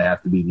doesn't want to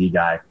have to be the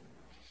guy.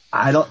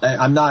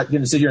 I'm not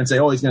going to sit here and say,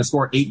 he's going to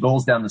score 8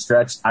 goals down the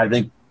stretch. I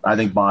think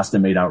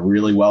Boston made out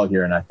really well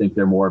here, and I think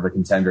they're more of a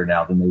contender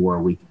now than they were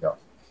a week ago.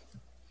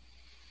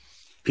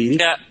 Petey?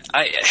 Yeah,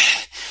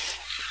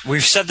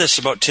 we've said this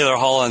about Taylor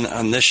Hall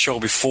on this show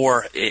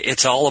before.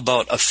 It's all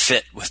about a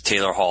fit with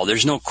Taylor Hall.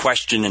 There's no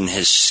question in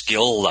his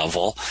skill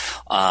level.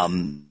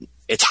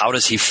 It's how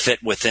does he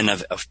fit within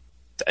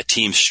a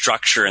team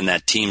structure and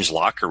that team's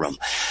locker room.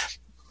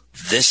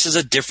 This is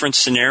a different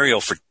scenario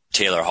for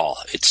Taylor Hall.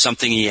 It's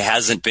something he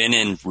hasn't been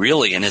in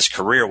really in his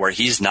career, where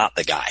he's not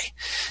the guy.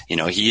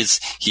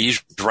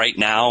 He's right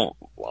now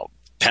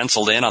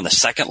penciled in on the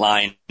second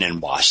line in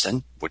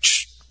Boston,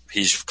 which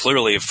he's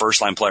clearly a first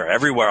line player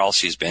everywhere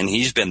else he's been.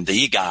 He's been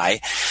the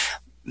guy.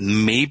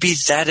 Maybe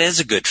that is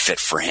a good fit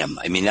for him.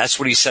 That's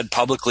what he said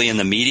publicly in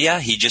the media.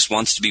 He just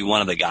wants to be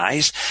one of the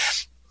guys.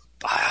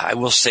 I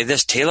will say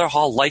this, Taylor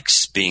Hall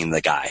likes being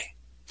the guy.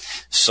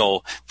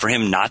 So for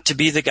him not to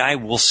be the guy,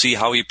 we'll see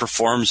how he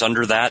performs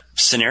under that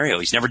scenario.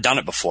 He's never done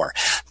it before.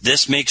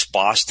 This makes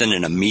Boston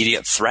an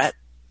immediate threat.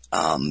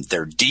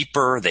 They're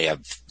deeper.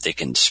 They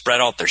can spread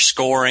out their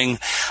scoring.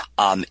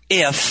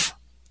 If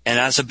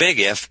that's a big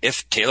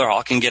if Taylor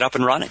Hall can get up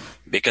and running,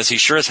 because he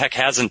sure as heck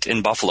hasn't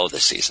in Buffalo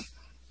this season.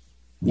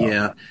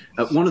 Yeah.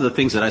 One of the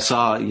things that I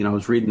saw, I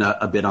was reading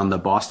a bit on the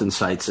Boston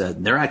sites,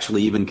 they're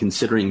actually even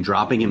considering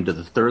dropping him to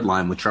the third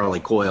line with Charlie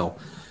Coyle.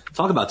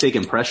 Talk about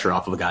taking pressure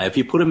off of a guy. If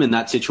you put him in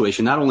that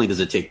situation, not only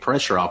does it take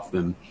pressure off of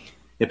him,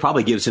 it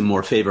probably gives him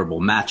more favorable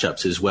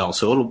matchups as well.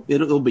 So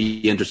it'll be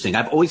interesting.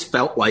 I've always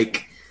felt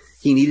like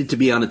he needed to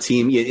be on a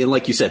team. And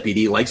like you said, PD,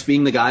 he likes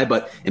being the guy,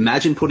 but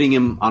imagine putting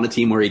him on a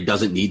team where he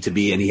doesn't need to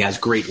be and he has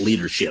great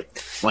leadership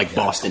like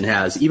Boston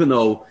has. Even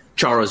though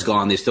Chara's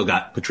gone, they still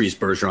got Patrice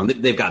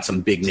Bergeron. They've got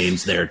some big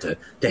names there to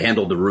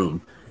handle the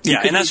room.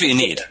 Yeah, and that's what you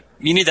need.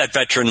 You need that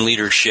veteran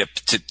leadership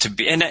to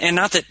be, and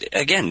not that,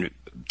 again,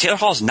 Taylor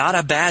Hall's not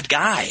a bad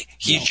guy.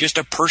 He's just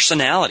a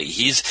personality.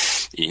 He's,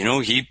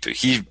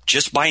 he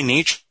just by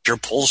nature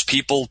pulls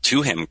people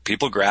to him.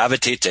 People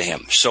gravitate to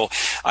him. So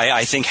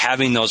I think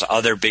having those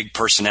other big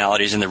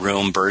personalities in the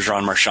room,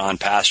 Bergeron, Marchand,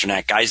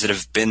 Pasternak, guys that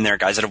have been there,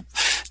 guys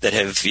that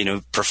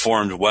have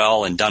performed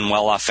well and done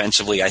well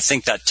offensively, I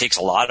think that takes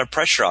a lot of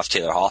pressure off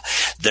Taylor Hall.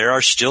 There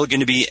are still going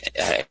to be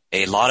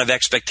a lot of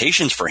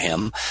expectations for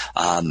him,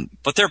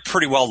 but they're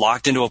pretty well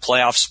locked into a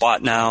playoff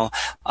spot now.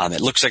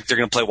 It looks like they're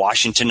going to play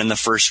Washington in the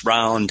first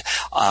round.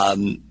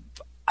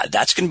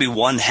 That's going to be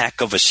one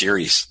heck of a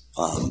series.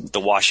 The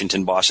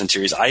Washington-Boston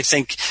series. I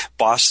think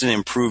Boston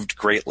improved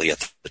greatly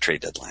at the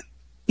trade deadline.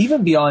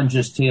 Even beyond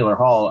just Taylor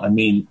Hall,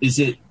 is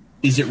it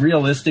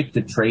realistic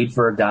to trade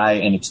for a guy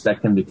and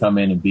expect him to come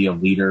in and be a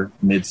leader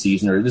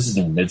mid-season? Or this isn't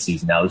even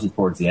mid-season now. This is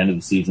towards the end of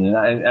the season.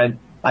 And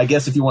I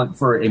guess if you want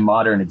for a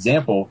modern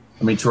example,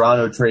 I mean,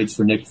 Toronto trades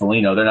for Nick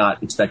Foligno. They're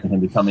not expecting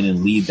him to come in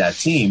and lead that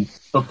team.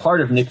 But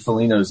part of Nick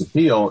Foligno's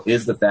appeal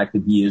is the fact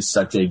that he is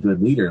such a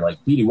good leader.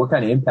 Like, Petey, what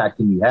kind of impact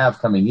can you have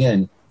coming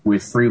in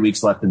with 3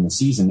 weeks left in the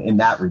season in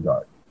that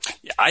regard?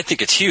 I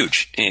think it's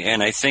huge.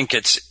 And I think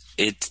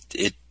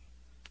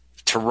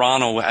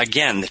Toronto,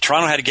 again,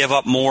 Toronto had to give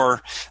up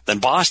more than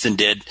Boston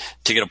did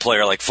to get a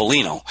player like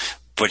Foligno.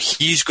 But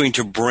he's going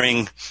to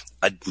bring,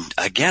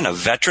 a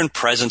veteran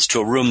presence to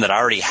a room that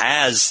already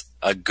has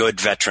a good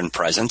veteran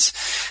presence.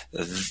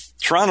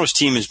 Toronto's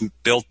team is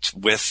built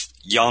with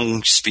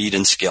young speed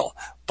and skill,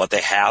 but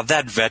they have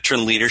that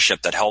veteran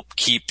leadership that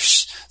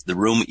keeps the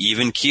room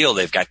even keel.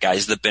 They've got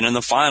guys that have been in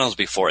the finals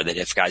before. They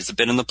have guys that have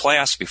been in the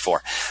playoffs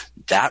before.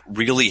 That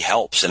really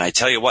helps. And I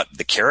tell you what,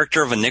 the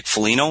character of a Nick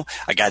Foligno,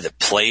 a guy that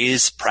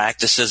plays,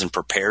 practices, and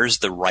prepares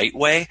the right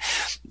way,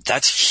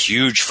 that's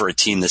huge for a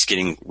team that's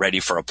getting ready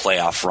for a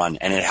playoff run.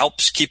 And it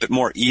helps keep it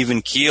more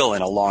even keel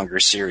in a longer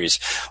series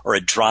or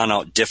a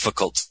drawn-out,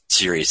 difficult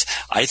series.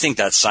 I think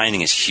that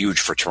signing is huge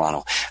for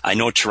Toronto. I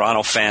know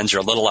Toronto fans are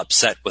a little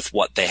upset with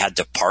what they had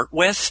to part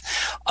with,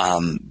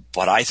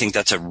 but I think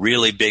that's a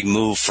really big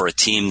move for a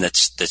team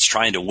that's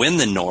trying to win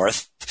the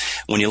North.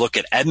 When you look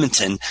at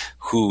Edmonton,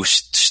 who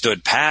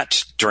stood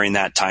pat during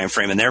that time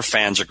frame, and their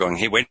fans are going,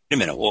 hey, wait a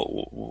minute,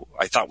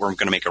 I thought we were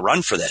going to make a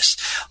run for this.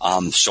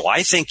 So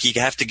I think you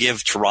have to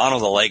give Toronto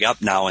the leg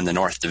up now in the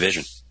North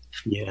Division.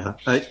 Yeah,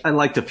 I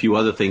liked a few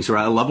other things.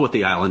 I love what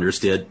the Islanders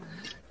did.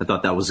 I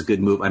thought that was a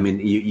good move. I mean,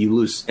 you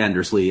lose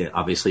Anders Lee,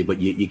 obviously, but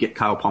you get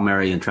Kyle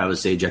Palmieri and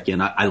Travis Zajac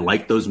in. I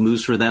like those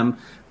moves for them.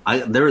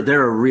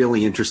 They're a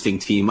really interesting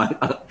team.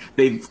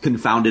 They've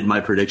confounded my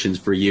predictions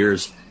for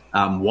years.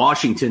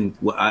 Washington,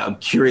 I'm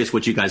curious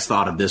what you guys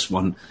thought of this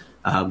one,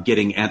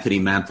 getting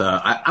Anthony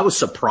Mantha. I was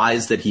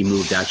surprised that he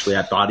moved, actually.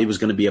 I thought he was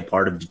going to be a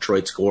part of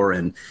Detroit's core,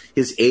 and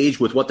his age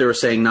with what they were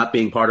saying not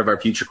being part of our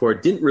future core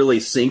didn't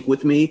really sync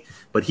with me,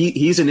 but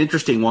he's an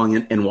interesting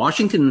one. And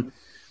Washington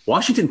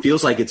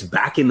feels like it's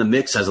back in the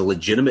mix as a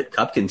legitimate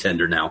cup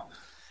contender now.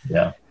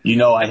 Yeah.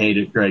 I hate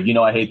it, Greg.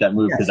 I hate that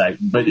move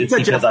but it's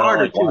because Jeff I don't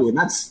Carter like too, and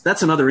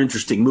that's another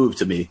interesting move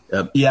to me.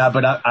 Yeah,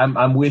 but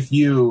I'm with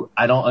you.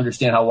 I don't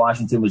understand how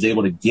Washington was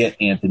able to get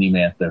Anthony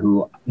Mantha,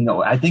 who,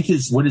 I think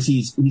he's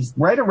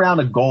right around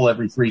a goal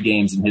every 3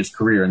 games in his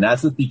career, and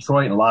that's with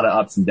Detroit and a lot of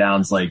ups and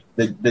downs. Like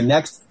the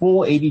next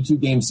full 82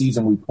 game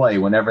season we play,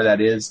 whenever that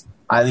is,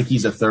 I think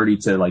he's a 30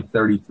 to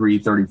 33,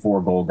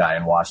 34 goal guy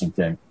in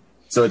Washington.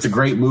 So it's a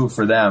great move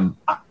for them.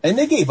 And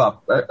they gave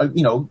up,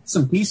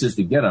 some pieces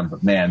to get him.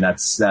 But, man, that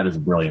is a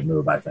brilliant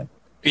move, I think.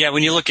 Yeah,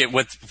 when you look at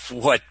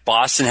what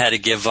Boston had to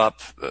give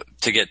up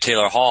to get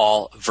Taylor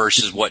Hall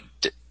versus what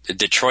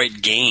Detroit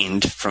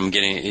gained from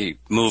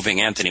moving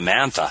Anthony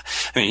Mantha,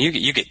 I mean,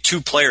 you get 2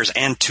 players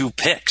and 2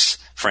 picks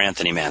for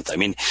Anthony Mantha. I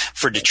mean,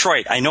 for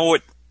Detroit, I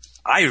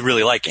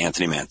really like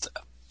Anthony Mantha.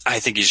 I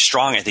think he's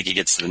strong. I think he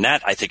gets to the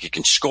net. I think he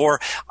can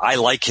score. I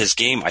like his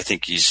game. I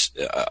think he's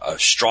a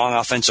strong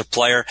offensive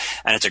player,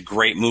 and it's a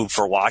great move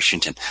for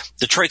Washington.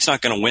 Detroit's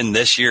not going to win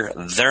this year.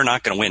 They're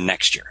not going to win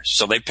next year.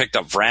 So they picked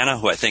up Vrana,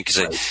 who I think is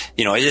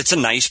it's a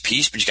nice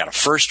piece, but you got a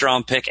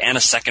first-round pick and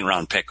a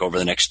second-round pick over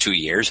the next 2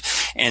 years.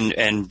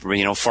 And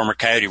former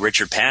Coyote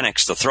Richard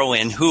Panik's the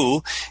throw-in,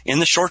 who, in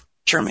the short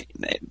term,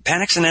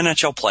 Panik's an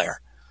NHL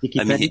player.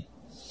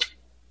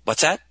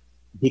 What's that?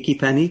 Hickey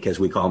Panique, as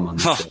we call him on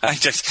the show.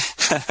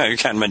 I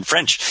kind of in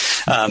French.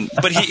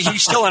 But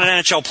he's still an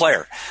NHL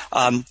player.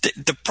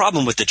 The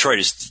problem with Detroit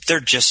is they're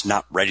just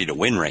not ready to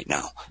win right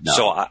now. No.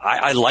 So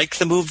I like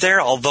the move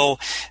there, although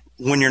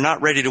when you're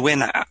not ready to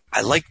win,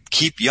 I like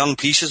keep young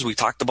pieces. We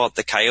talked about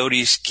the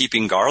Coyotes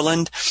keeping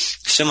Garland,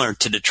 similar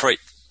to Detroit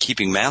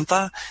keeping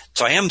Mantha.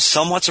 So I am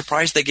somewhat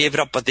surprised they gave it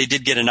up, but they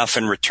did get enough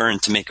in return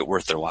to make it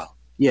worth their while.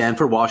 Yeah, and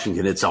for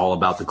Washington, it's all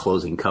about the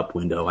closing cup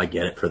window. I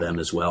get it for them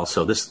as well.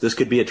 So this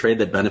could be a trade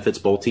that benefits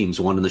both teams,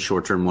 one in the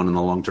short term, one in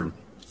the long term.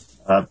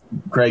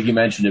 Craig, you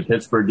mentioned it.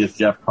 Pittsburgh gets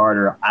Jeff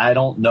Carter. I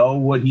don't know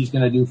what he's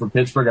going to do for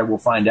Pittsburgh. I will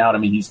find out. I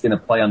mean, he's going to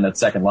play on that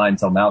second line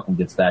until Malcolm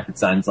gets back, it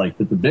sounds like.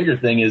 But the bigger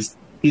thing is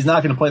he's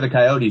not going to play the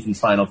Coyotes these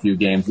final few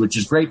games, which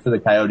is great for the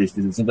Coyotes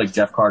because it seems like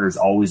Jeff Carter is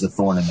always a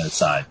thorn in their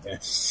side.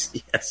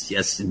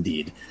 Yes,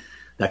 indeed.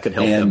 That could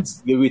help them.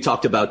 We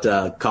talked about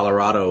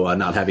Colorado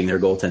not having their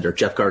goaltender.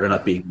 Jeff Carter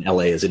not being in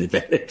L.A. is an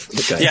advantage for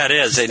the Coyotes. Yeah, it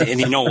is. And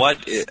you know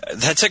what?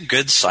 That's a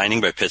good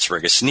signing by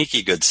Pittsburgh, a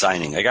sneaky good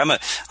signing. Like I'm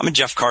a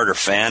Jeff Carter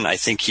fan. I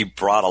think he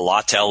brought a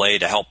lot to L.A.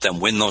 to help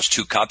them win those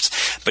 2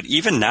 cups. But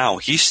even now,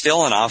 he's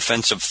still an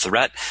offensive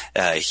threat.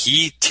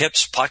 He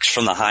tips pucks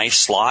from the high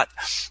slot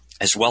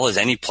as well as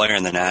any player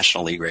in the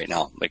National League right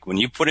now. Like when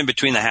you put in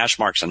between the hash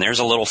marks and there's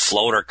a little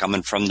floater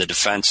coming from the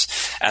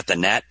defense at the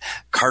net,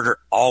 Carter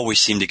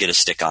always seemed to get a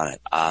stick on it.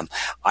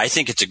 I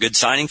think it's a good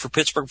signing for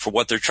Pittsburgh for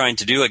what they're trying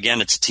to do. Again,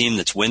 it's a team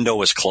that's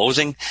window is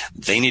closing.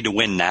 They need to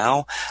win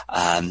now.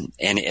 And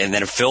then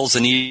it fills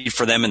the need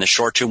for them in the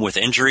short term with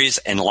injuries,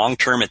 and long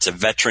term, it's a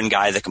veteran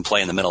guy that can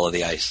play in the middle of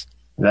the ice.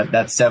 That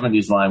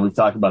 70s line, we've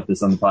talked about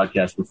this on the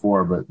podcast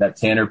before, but that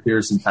Tanner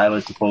Pearson,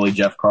 Tyler Toffoli,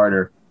 Jeff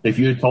Carter, if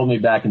you had told me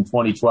back in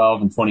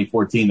 2012 and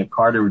 2014 that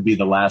Carter would be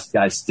the last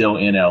guy still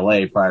in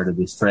LA prior to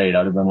this trade,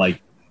 I'd have been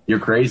like, you're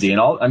crazy.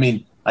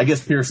 I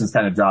guess Pearson's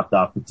kind of dropped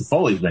off, but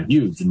Toffoli's been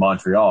huge in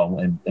Montreal,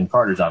 and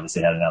Carter's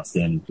obviously had an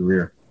outstanding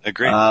career.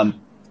 Agreed.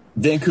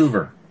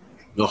 Vancouver,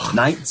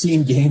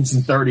 19 games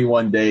in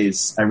 31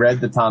 days. I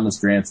read the Thomas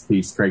Drance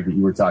piece, Craig, that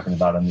you were talking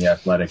about on The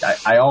Athletic.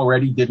 I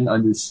already didn't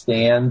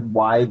understand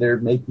why they're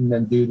making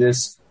them do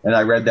this, and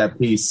I read that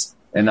piece,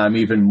 and I'm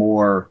even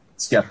more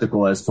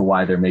skeptical as to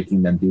why they're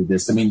making them do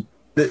this. I mean,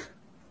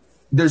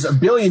 there's a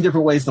billion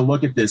different ways to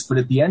look at this, but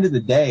at the end of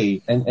the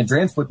day, and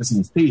Drance put this in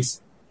his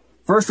piece,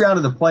 first round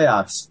of the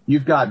playoffs,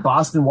 you've got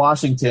Boston,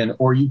 Washington,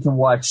 or you can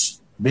watch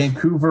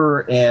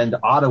Vancouver and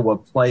Ottawa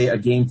play a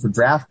game for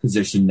draft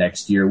position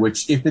next year,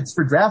 which if it's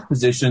for draft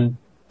position,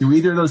 do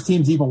either of those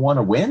teams even want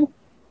to win?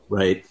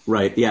 Right.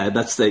 Yeah,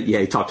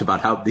 he talked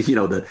about how,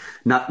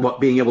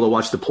 being able to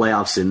watch the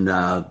playoffs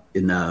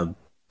in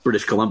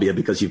British Columbia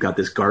because you've got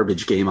this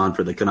garbage game on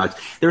for the Canucks.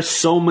 There's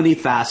so many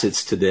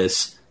facets to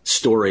this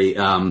story.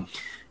 And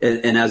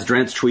as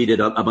Drance tweeted,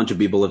 a bunch of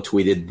people have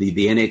tweeted,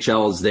 the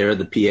NHL is there,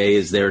 the PA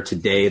is there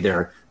today.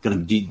 They're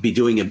going to be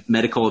doing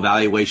medical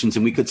evaluations,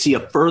 and we could see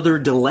a further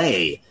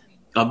delay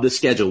of the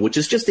schedule, which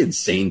is just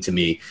insane to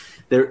me.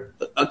 There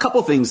are a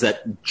couple things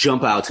that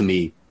jump out to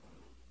me.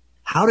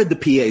 How did the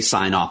PA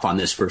sign off on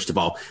this, first of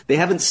all? They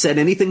haven't said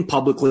anything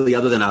publicly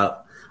other than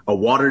a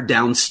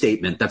watered-down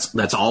statement.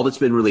 That's all that's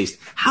been released.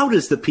 How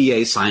does the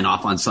PA sign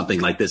off on something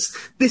like this?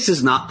 This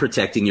is not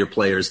protecting your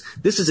players.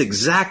 This is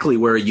exactly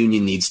where a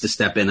union needs to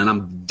step in, and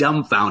I'm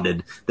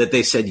dumbfounded that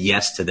they said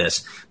yes to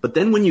this. But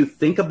then when you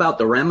think about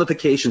the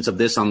ramifications of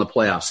this on the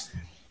playoffs,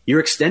 you're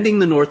extending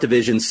the North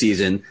Division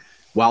season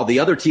while the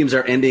other teams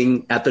are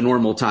ending at the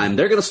normal time.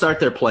 They're going to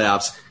start their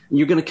playoffs, and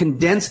you're going to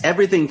condense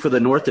everything for the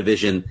North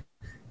Division.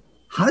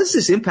 How does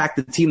this impact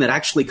the team that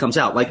actually comes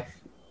out? Like,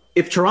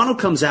 if Toronto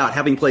comes out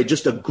having played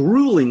just a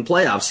grueling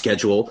playoff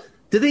schedule,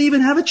 do they even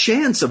have a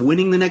chance of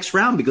winning the next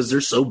round because they're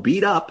so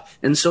beat up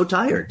and so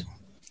tired?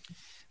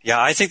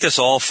 Yeah, I think this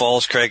all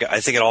falls, Craig. I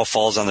think it all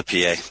falls on the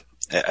PA.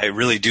 I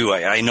really do.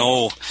 I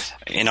know,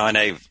 and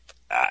I'm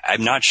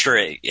not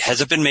sure.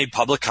 Has it been made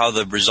public how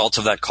the results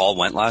of that call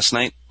went last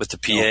night with the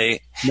PA?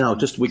 No,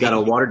 just we got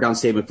a watered-down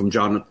statement from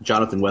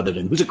Jonathan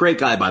Weatherden, who's a great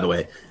guy, by the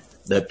way,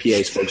 the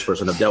PA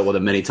spokesperson. I've dealt with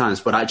him many times,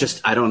 but I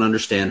don't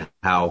understand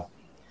how.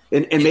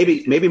 And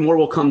maybe more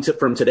will come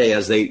from today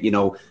as they,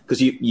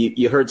 because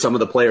you heard some of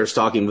the players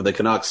talking with the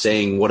Canucks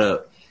saying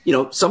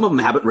some of them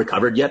haven't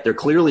recovered yet. They're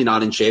clearly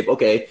not in shape.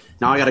 Okay,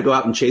 now I got to go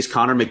out and chase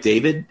Connor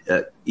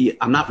McDavid.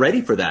 I'm not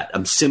ready for that.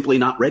 I'm simply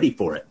not ready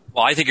for it.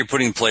 Well, I think you're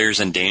putting players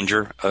in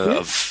danger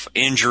of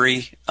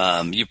injury.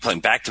 You're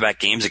playing back-to-back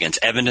games against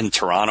Edmonton and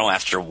Toronto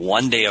after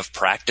one day of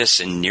practice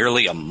in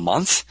nearly a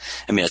month.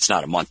 I mean, it's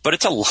not a month, but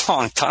it's a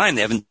long time.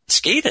 They haven't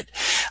skated.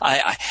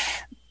 I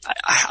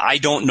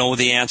don't know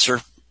the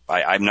answer.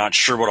 I'm not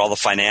sure what all the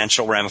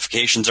financial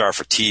ramifications are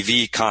for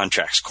TV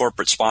contracts,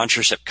 corporate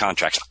sponsorship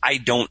contracts. I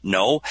don't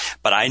know,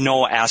 but I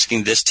know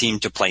asking this team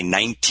to play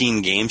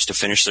 19 games to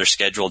finish their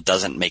schedule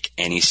doesn't make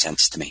any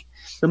sense to me.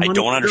 I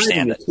don't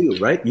understand it. Too,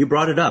 right? You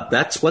brought it up.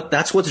 That's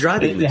what's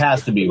driving it. It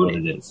has to be what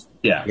it is.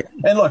 Yeah.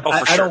 And look,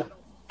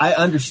 I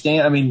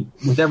understand. I mean,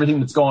 with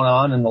everything that's going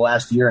on in the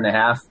last year and a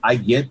half, I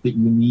get that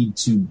you need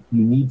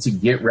to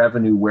get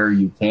revenue where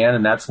you can.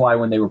 And that's why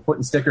when they were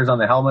putting stickers on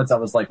the helmets, I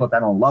was like, look, I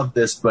don't love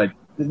this, but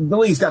the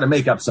league's got to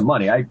make up some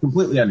money. I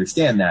completely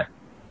understand that.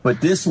 But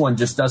this one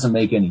just doesn't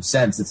make any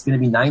sense. It's going to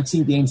be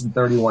 19 games in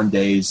 31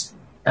 days.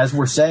 As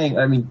we're saying,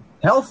 I mean,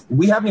 health,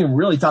 we haven't even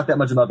really talked that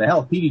much about the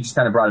health. Petey just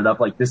kind of brought it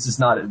up like it's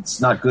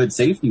not good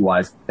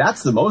safety-wise.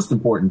 That's the most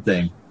important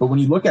thing. But when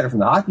you look at it from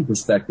the hockey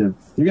perspective,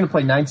 you're going to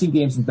play 19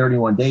 games in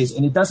 31 days,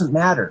 and it doesn't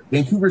matter.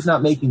 Vancouver's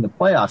not making the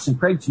playoffs. And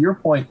Craig, to your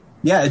point,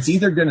 yeah, it's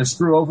either going to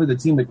screw over the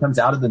team that comes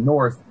out of the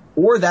North,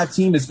 or that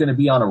team is going to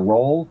be on a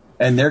roll,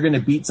 and they're going to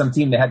beat some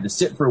team that had to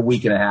sit for a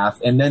week and a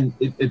half, and then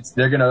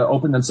they're going to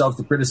open themselves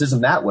to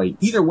criticism that way.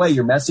 Either way,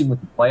 you're messing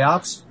with the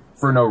playoffs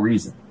for no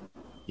reason.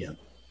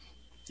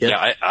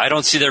 Yeah, I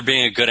don't see there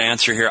being a good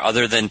answer here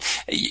other than,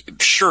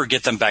 sure,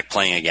 get them back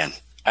playing again.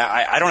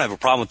 I don't have a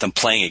problem with them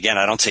playing again.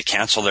 I don't say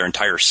cancel their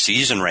entire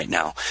season right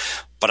now.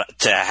 But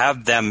to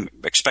have them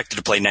expected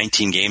to play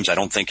 19 games, I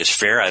don't think is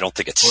fair. I don't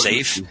think it's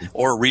safe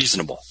or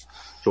reasonable.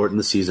 Shorten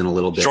the season a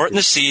little bit. Shorten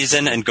the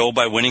season and go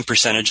by winning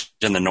percentage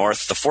in the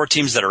North. The 4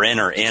 teams that are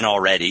in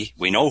already.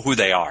 We know who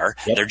they are.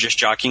 Yep. They're just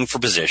jockeying for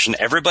position.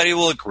 Everybody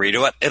will agree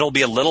to it. It'll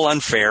be a little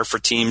unfair for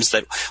teams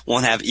that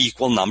won't have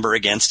equal number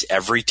against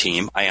every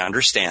team. I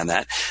understand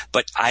that.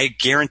 But I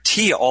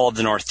guarantee all of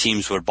the North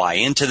teams would buy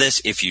into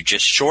this if you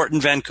just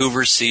shortened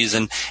Vancouver's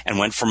season and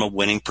went from a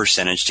winning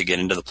percentage to get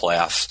into the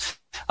playoffs.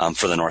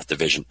 For the North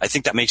Division. I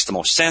think that makes the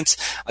most sense.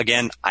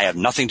 Again, I have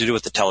nothing to do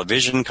with the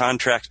television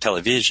contracts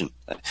or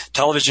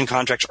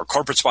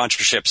corporate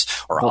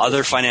sponsorships or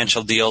other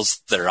financial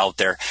deals that are out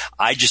there.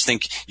 I just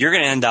think you're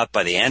going to end up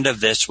by the end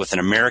of this with an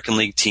American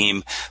League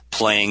team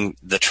playing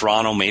the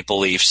Toronto Maple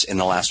Leafs in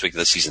the last week of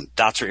the season.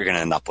 That's what you're going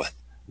to end up with.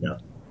 Yeah.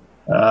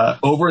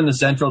 Over in the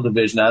Central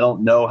Division, I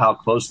don't know how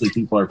closely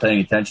people are paying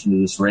attention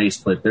to this race,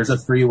 but there's a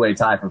 3-way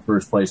tie for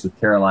first place with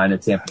Carolina,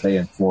 Tampa Bay,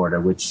 and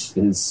Florida, which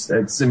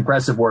it's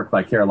impressive work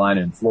by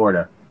Carolina and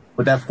Florida.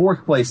 But that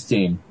fourth place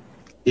team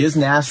is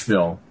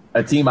Nashville,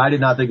 a team I did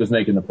not think was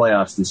making the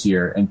playoffs this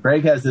year. And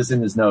Craig has this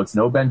in his notes.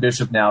 No Ben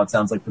Bishop now, it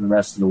sounds like, for the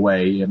rest of the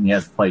way. And he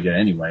hasn't played yet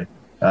anyway.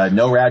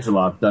 No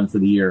Radulov done for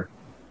the year.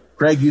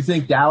 Craig, you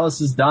think Dallas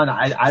is done?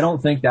 I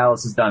don't think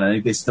Dallas is done. I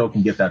think they still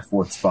can get that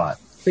fourth spot.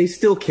 They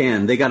still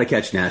can. They got to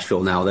catch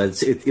Nashville now.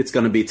 It's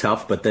going to be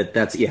tough, but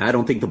I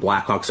don't think the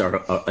Blackhawks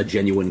are a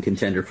genuine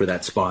contender for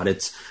that spot.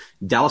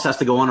 Dallas has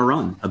to go on a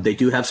run. They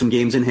do have some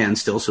games in hand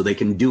still, so they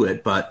can do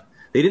it, but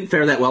they didn't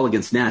fare that well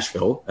against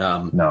Nashville.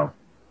 No.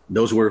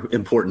 Those were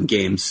important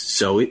games,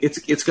 so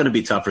it's going to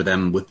be tough for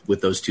them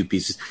with those two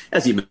pieces.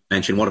 As you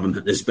mentioned, one of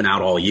them has been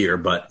out all year,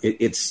 but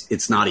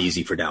it's not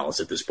easy for Dallas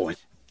at this point.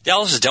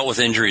 Dallas has dealt with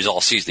injuries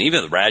all season.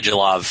 Even with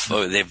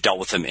Radulov, they've dealt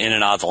with him in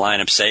and out of the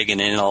lineup,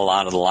 Sagan in and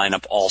out of the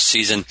lineup all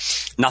season.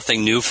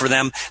 Nothing new for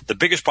them. The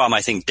biggest problem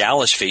I think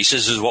Dallas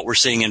faces is what we're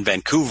seeing in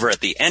Vancouver at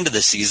the end of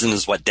the season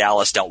is what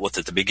Dallas dealt with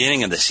at the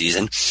beginning of the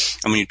season.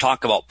 And when you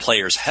talk about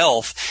players'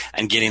 health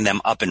and getting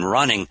them up and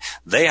running,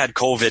 they had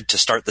COVID to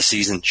start the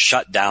season,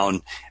 shut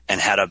down,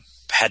 and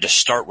had to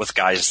start with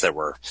guys that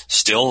were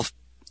still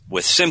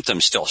with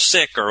symptoms, still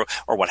sick or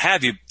what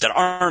have you, that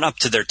aren't up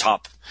to their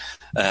top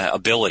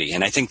ability.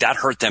 And I think that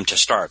hurt them to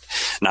start.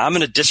 Now, I'm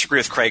going to disagree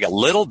with Craig a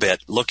little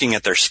bit looking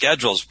at their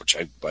schedules, which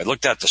I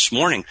looked at this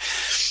morning.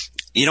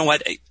 You know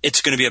what?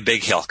 It's going to be a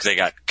big hill. They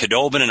got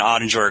Khudobin and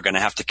Ottinger are going to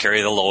have to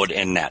carry the load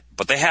in net,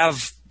 but they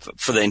have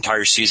for the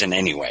entire season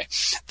anyway.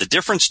 The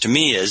difference to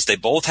me is they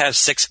both have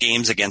 6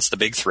 games against the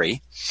big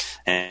 3.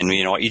 And,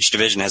 each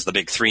division has the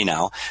big 3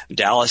 now.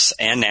 Dallas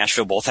and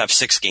Nashville both have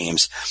 6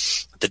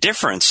 games. The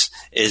difference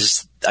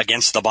is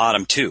against the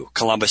bottom 2,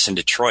 Columbus and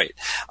Detroit.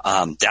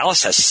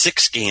 Dallas has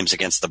 6 games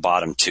against the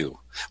bottom 2,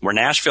 where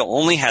Nashville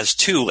only has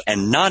 2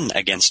 and none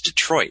against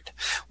Detroit,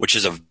 which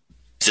is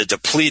a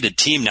depleted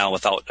team now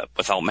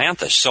without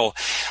Manthis. So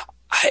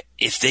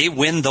if they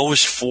win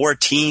those 4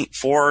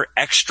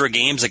 extra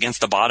games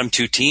against the bottom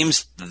 2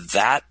 teams,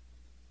 that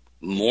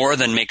more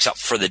than makes up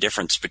for the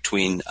difference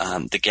between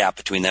the gap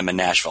between them and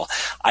Nashville.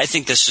 I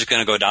think this is going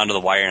to go down to the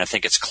wire, and I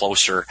think it's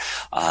closer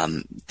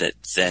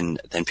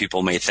than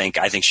people may think.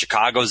 I think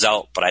Chicago's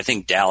out, but I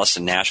think Dallas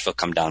and Nashville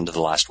come down to the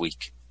last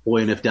week.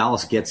 Boy, and if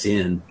Dallas gets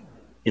in,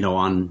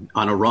 on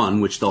a run,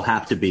 which they'll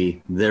have to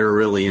be, they're a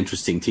really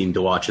interesting team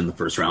to watch in the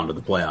first round of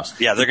the playoffs.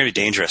 Yeah, they're going to be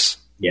dangerous.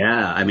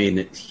 Yeah, I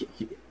mean,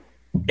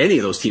 any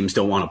of those teams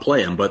don't want to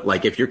play them, but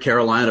like if you're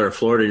Carolina or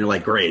Florida and you're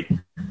like, great,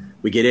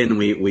 we get in and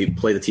we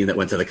play the team that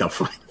went to the Cup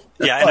final.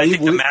 Yeah, and I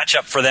think the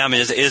matchup for them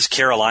is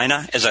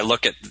Carolina. As I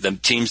look at the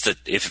teams that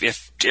if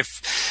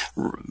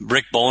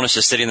Rick Bowness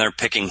is sitting there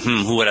picking,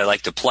 who would I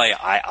like to play?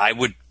 I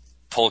would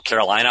pull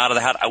Carolina out of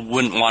the hat. I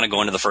wouldn't want to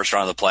go into the first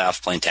round of the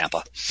playoffs playing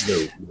Tampa.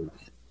 No.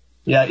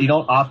 Yeah, you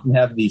don't often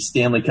have the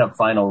Stanley Cup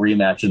final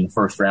rematch in the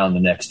first round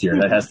the next year.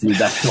 That has to be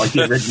back to like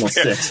the original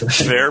 6. Right?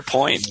 Fair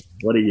point.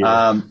 What a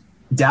year.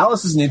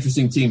 Dallas is an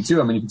interesting team,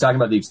 too. I mean, if you're talking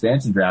about the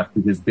expansion draft,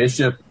 because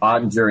Bishop,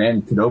 Ottinger,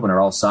 and Khudobin are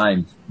all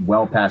signed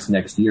well past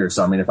next year.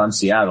 So, I mean, if I'm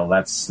Seattle,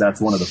 that's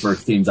one of the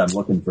first teams I'm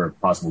looking for a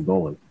possible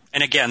goalie.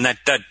 And again, that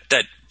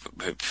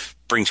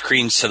brings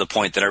credence to the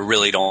point that I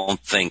really don't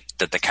think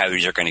that the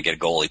Coyotes are going to get a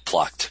goalie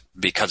plucked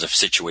because of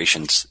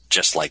situations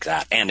just like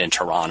that. And in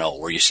Toronto,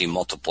 where you see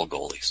multiple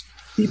goalies.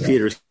 Steve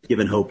Peters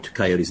giving hope to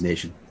Coyotes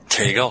Nation.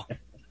 There you go.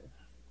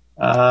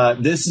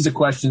 This is a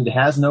question that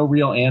has no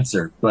real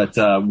answer, but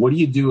what do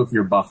you do if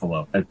you're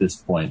Buffalo at this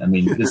point? I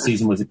mean, this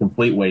season was a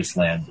complete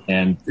wasteland,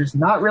 and there's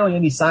not really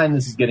any sign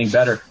this is getting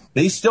better.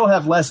 They still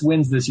have less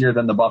wins this year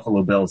than the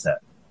Buffalo Bills had.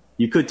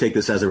 You could take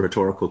this as a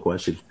rhetorical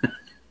question.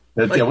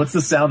 What's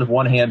the sound of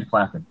one hand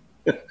clapping?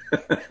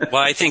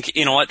 Well, I think,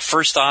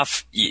 first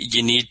off,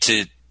 you need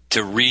to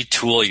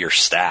retool your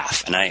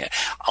staff. And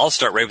I'll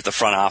start right with the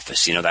front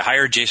office. They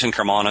hired Jason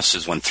Karmanos,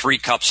 who's won 3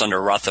 cups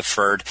under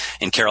Rutherford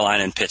in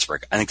Carolina and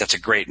Pittsburgh. I think that's a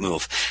great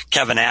move.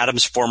 Kevin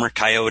Adams, former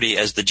Coyote,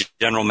 as the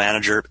general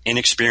manager,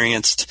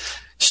 inexperienced,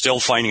 still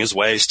finding his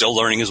way, still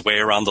learning his way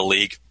around the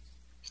league.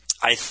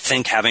 I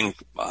think having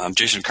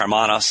Jason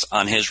Karmanos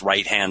on his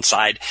right-hand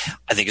side,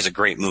 I think is a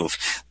great move.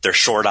 They're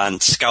short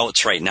on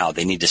scouts right now.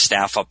 They need to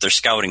staff up their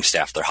scouting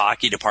staff, their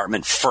hockey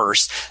department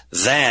first,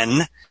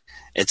 then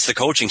it's the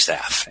coaching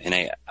staff. And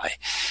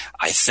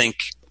I think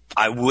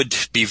I would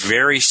be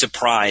very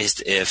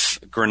surprised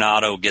if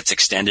Granato gets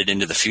extended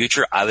into the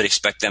future. I would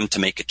expect them to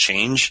make a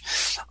change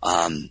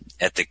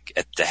at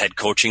the head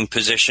coaching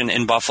position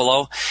in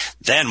Buffalo.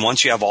 Then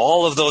once you have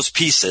all of those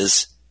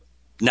pieces,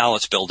 now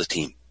let's build a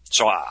team.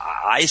 So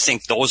I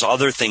think those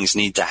other things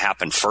need to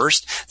happen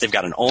first. They've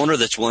got an owner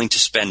that's willing to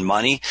spend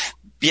money.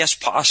 Yes,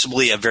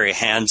 possibly a very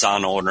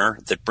hands-on owner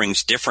that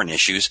brings different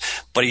issues,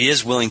 but he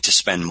is willing to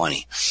spend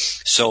money.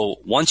 So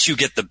once you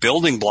get the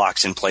building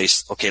blocks in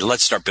place, okay,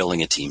 let's start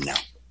building a team now.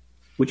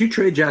 Would you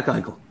trade Jack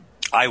Eichel?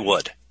 I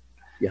would.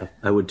 Yeah,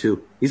 I would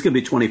too. He's going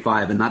to be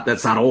 25, and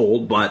that's not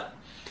old, but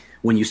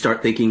when you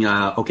start thinking,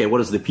 okay, what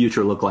does the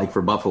future look like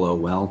for Buffalo?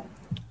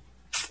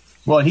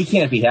 Well, he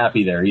can't be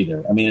happy there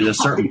either. I mean, at a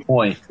certain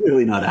point,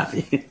 really not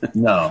happy.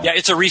 No. Yeah,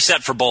 it's a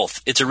reset for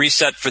both. It's a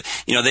reset for,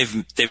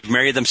 they've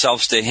married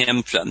themselves to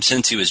him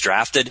since he was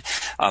drafted,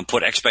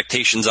 put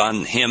expectations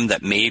on him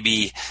that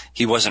maybe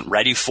he wasn't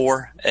ready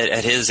for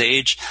at his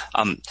age.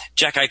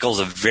 Jack Eichel's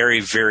a very,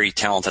 very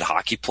talented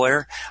hockey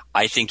player.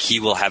 I think he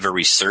will have a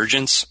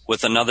resurgence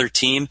with another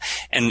team.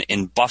 And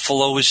in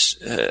Buffalo's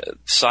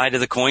side of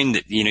the coin,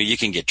 that you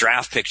can get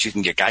draft picks, you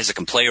can get guys that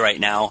can play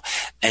right now,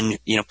 and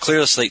clear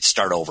the slate,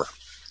 start over.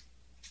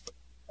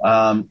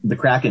 The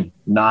Kraken,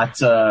 it's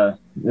going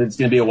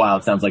to be a while,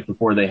 it sounds like,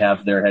 before they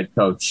have their head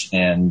coach.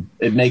 And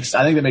I think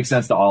that makes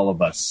sense to all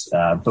of us.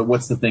 But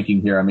what's the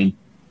thinking here? I mean,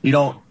 you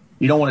don't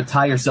want to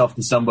tie yourself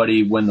to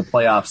somebody when the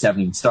playoffs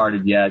haven't even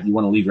started yet. You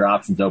want to leave your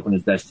options open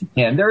as best you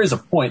can. There is a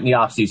point in the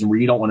offseason where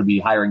you don't want to be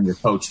hiring your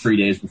coach 3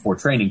 days before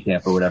training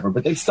camp or whatever,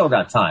 but they've still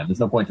got time.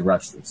 There's no point to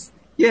rush this.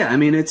 Yeah, I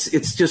mean,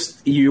 it's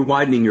just you're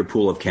widening your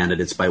pool of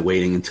candidates by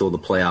waiting until the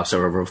playoffs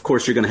are over. Of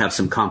course, you're going to have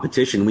some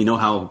competition. We know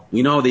how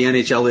the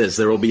NHL is.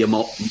 There will be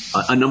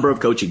a number of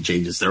coaching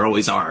changes. There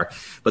always are.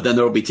 But then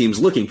there will be teams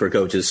looking for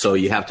coaches, so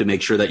you have to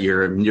make sure that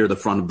you're near the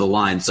front of the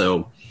line.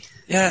 So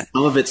yeah,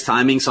 some of it's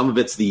timing, some of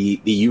it's the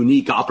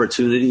unique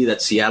opportunity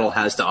that Seattle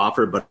has to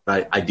offer. But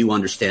I do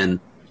understand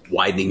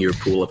widening your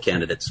pool of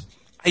candidates.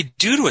 I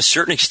do to a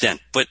certain extent.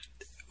 But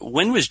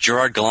when was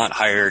Gerard Gallant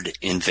hired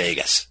in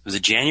Vegas? Was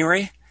it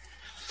January?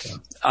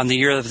 On the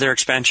year of their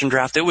expansion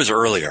draft? It was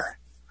earlier.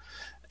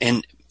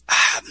 And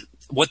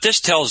what this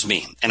tells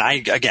me, and I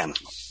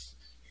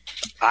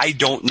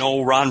don't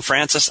know Ron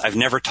Francis. I've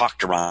never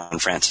talked to Ron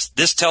Francis.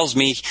 This tells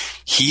me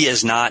he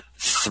is not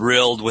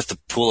thrilled with the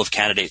pool of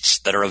candidates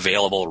that are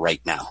available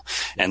right now.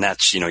 And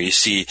that's, you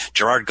see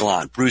Gerard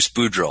Gallant, Bruce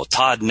Boudreau,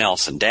 Todd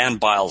Nelson, Dan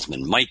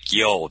Bilesman, Mike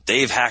Yeo,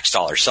 Dave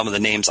Hackstall are some of the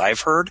names I've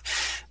heard.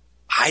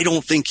 I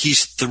don't think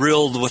he's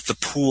thrilled with the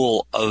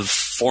pool of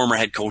former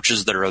head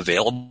coaches that are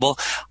available.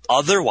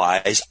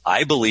 Otherwise,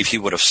 I believe he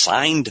would have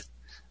signed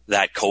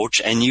that coach,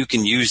 and you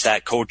can use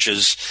that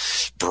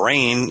coach's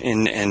brain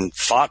and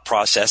thought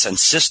process and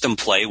system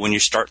play when you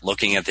start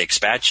looking at the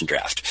expansion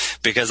draft.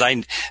 Because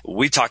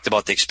we talked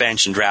about the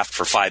expansion draft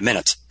for 5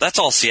 minutes. That's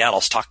all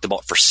Seattle's talked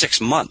about for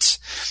 6 months.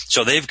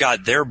 So they've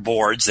got their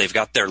boards, they've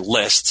got their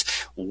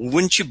lists.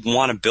 Wouldn't you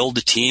want to build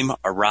a team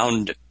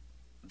around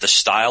the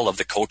style of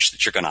the coach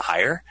that you're going to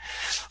hire?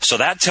 So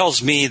that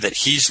tells me that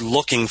he's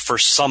looking for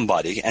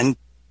somebody and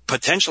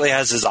potentially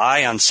has his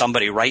eye on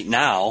somebody right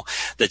now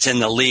that's in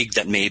the league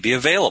that may be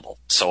available.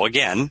 So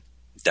again,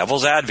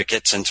 devil's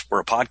advocate, since we're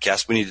a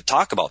podcast, we need to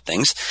talk about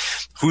things.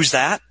 Who's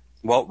that?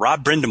 Well,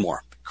 Rob Brind'Amour.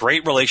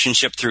 Great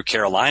relationship through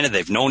Carolina.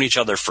 They've known each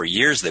other for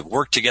years. They've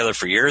worked together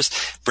for years.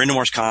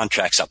 Brind'Amour's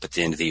contract's up at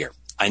the end of the year.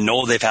 I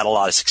know they've had a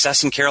lot of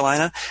success in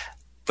Carolina,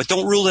 but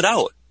don't rule it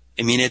out.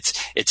 I mean,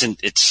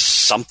 it's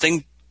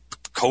something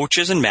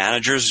coaches and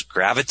managers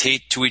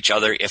gravitate to each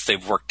other if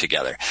they've worked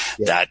together.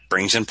 Yeah. That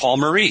brings in Paul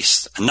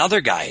Maurice,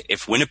 another guy.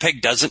 If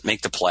Winnipeg doesn't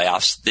make the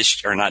playoffs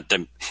this year,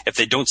 if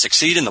they don't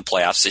succeed in the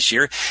playoffs this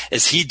year,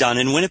 is he done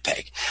in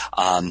Winnipeg?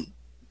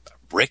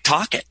 Rick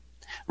Tocchet.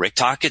 Rick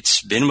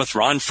Tockett's been with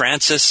Ron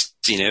Francis,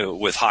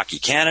 with Hockey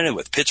Canada,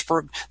 with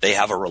Pittsburgh. They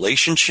have a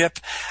relationship.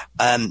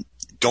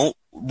 Don't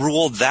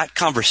rule that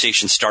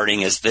conversation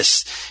starting as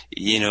this,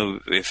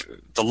 if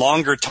the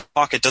longer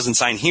Tocchet doesn't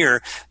sign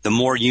here, the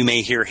more you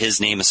may hear his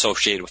name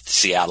associated with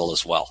Seattle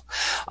as well.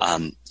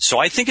 So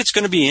I think it's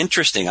going to be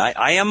interesting.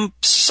 I am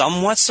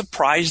somewhat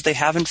surprised they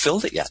haven't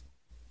filled it yet.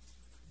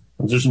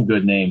 Those are some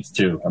good names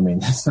too. I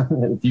mean,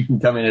 if you can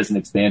come in as an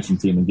expansion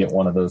team and get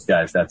one of those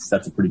guys, that's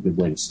a pretty good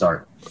way to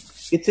start.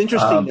 It's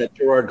interesting that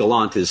Gerard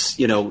Gallant is,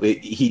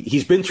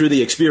 he's been through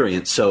the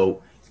experience.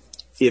 So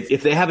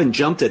if they haven't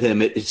jumped at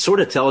him, it sort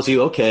of tells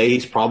you, okay,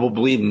 he's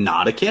probably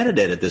not a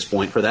candidate at this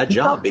point for that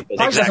job. He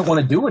doesn't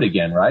want to do it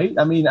again, right?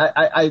 I mean,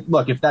 I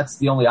look, if that's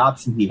the only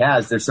option he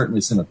has, there's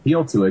certainly some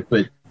appeal to it.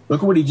 But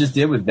look at what he just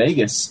did with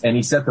Vegas, and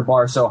he set the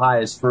bar so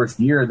high his first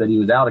year that he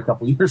was out a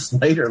couple years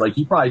later. Like,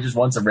 he probably just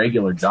wants a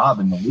regular job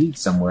in the league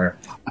somewhere.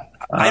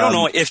 I don't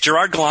know. If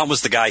Gerard Gallant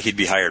was the guy, he'd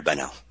be hired by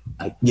now.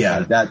 Yeah,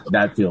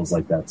 that feels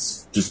like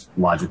that's just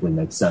logically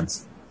makes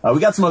sense. We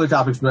got some other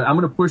topics, but I'm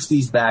going to push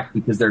these back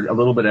because they're a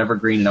little bit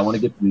evergreen, and I want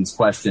to get to these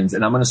questions.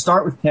 And I'm going to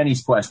start with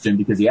Kenny's question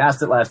because he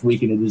asked it last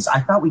week, and I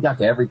thought we got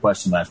to every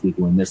question last week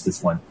and we missed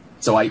this one.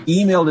 So I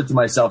emailed it to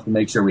myself to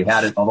make sure we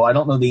had it, although I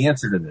don't know the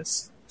answer to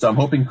this. So I'm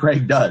hoping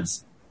Craig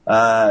does.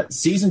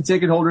 Season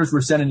ticket holders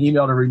were sent an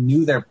email to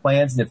renew their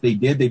plans, and if they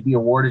did, they'd be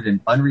awarded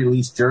an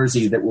unreleased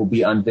jersey that will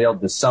be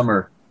unveiled this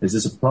summer. Is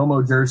this a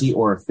promo jersey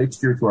or a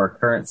fixture to our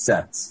current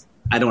sets?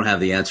 I don't have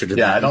the answer to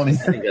that. Yeah, I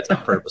think that's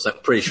on purpose. I'm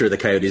pretty sure the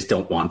Coyotes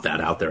don't want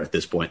that out there at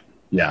this point.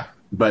 Yeah,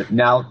 but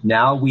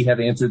now we have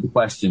answered the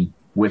question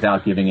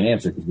without giving an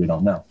answer because we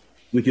don't know.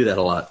 We do that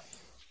a lot.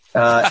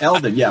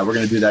 Eldon, yeah, we're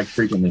going to do that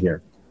frequently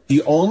here.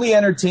 The only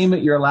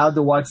entertainment you're allowed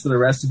to watch for the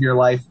rest of your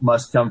life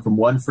must come from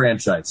one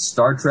franchise,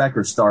 Star Trek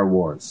or Star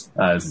Wars.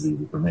 This is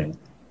easy for me.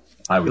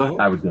 I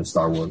would go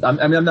Star Wars. I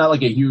mean, I'm not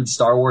like a huge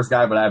Star Wars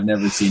guy, but I've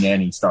never seen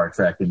any Star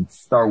Trek. And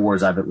Star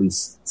Wars, I've at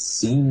least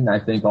seen, I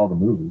think, all the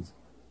movies.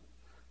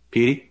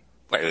 Petey?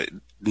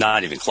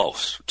 Not even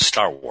close.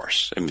 Star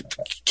Wars. I mean,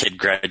 kid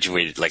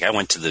graduated. Like, I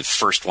went to the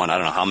first one, I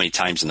don't know how many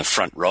times in the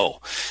front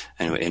row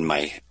in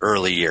my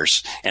early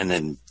years. And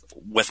then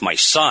with my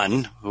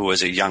son, who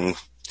was a young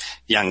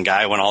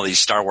guy when all these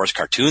Star Wars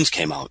cartoons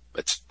came out,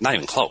 it's not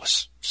even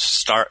close.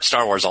 Star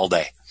Wars all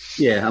day.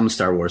 Yeah, I'm a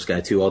Star Wars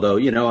guy too. Although,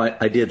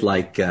 I did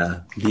like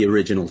the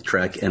original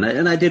Trek, and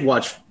I did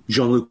watch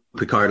Jean-Luc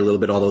Picard a little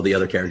bit. Although the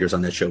other characters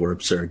on that show were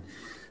absurd,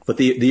 but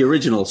the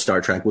original Star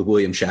Trek with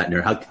William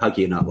Shatner, how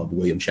can you not love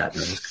William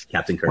Shatner as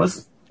Captain Kirk?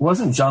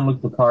 Wasn't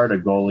Jean-Luc Picard a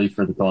goalie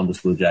for the Columbus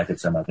Blue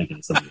Jackets? I'm not thinking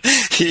of somebody.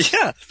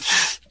 Yeah.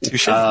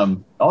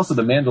 Also,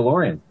 The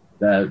Mandalorian,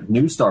 the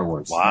new Star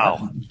Wars.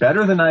 Wow,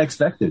 better than I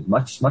expected.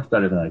 Much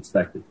better than I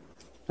expected.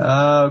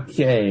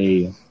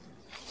 Okay.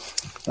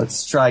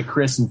 Let's try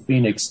Chris in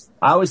Phoenix.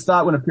 I always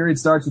thought when a period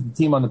starts with the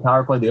team on the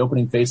power play, the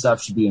opening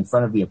faceoff should be in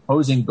front of the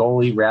opposing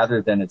goalie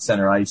rather than at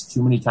center ice.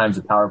 Too many times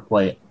the power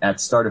play at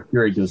start of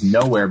period goes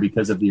nowhere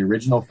because of the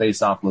original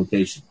faceoff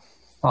location.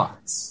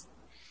 Thoughts?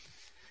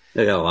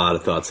 I got a lot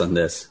of thoughts on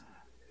this.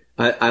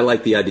 I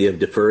like the idea of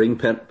deferring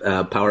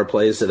power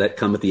plays that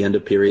come at the end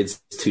of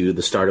periods to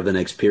the start of the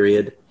next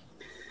period.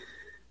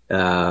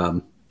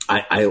 I'd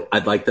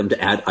like them to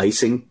add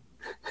icing.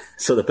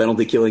 So the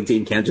penalty killing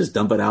team can't just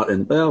dump it out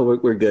and,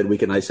 we're good. We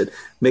can ice it.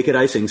 Make it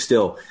icing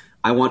still.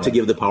 I want to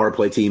give the power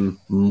play team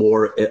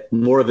more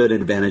of an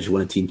advantage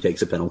when a team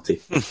takes a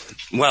penalty.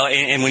 Well,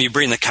 and when you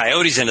bring the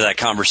Coyotes into that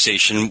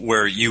conversation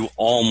where you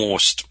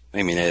almost,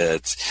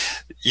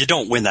 you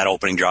don't win that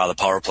opening draw of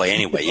the power play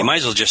anyway. You might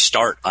as well just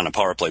start on a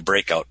power play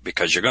breakout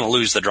because you're going to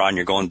lose the draw and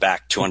you're going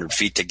back 200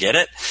 feet to get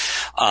it.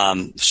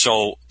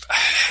 So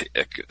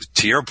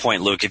to your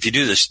point, Luke, if you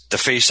do the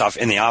face-off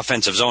in the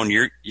offensive zone,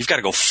 you've got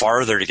to go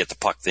farther to get the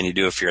puck than you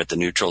do if you're at the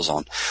neutral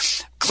zone.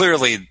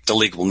 Clearly, the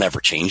league will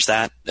never change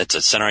that. It's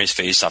a center ice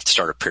face-off to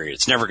start a period.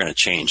 It's never going to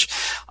change.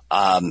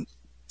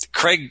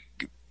 Craig,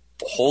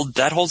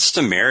 that holds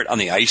some merit on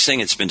the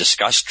icing. It's been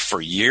discussed for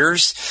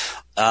years.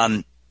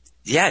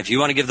 If you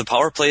want to give the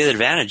power play the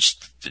advantage,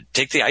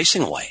 take the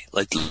icing away.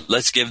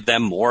 Let's give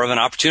them more of an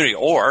opportunity.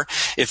 Or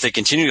if they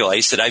continue to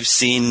ice it, I've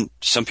seen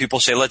some people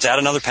say, let's add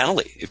another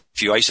penalty.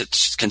 If you ice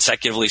it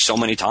consecutively so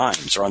many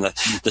times, or on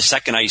the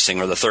second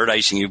icing or the third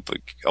icing, you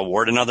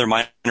award another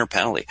minor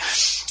penalty.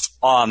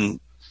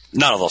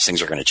 None of those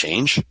things are going to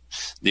change.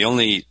 The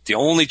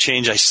only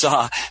change I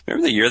saw,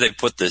 remember the year they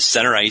put the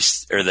center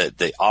ice or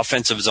the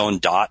offensive zone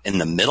dot in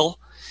the middle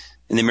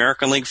in the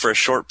American League for a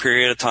short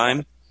period of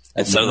time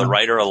instead of the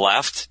right or a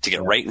left to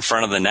get right in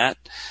front of the net?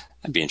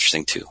 That'd be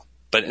interesting too.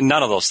 But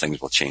none of those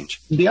things will change.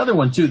 The other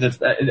one too,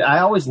 that I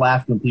always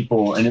laughed when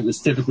people, and it was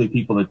typically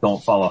people that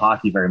don't follow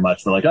hockey very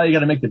much, were like, you got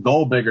to make the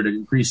goal bigger to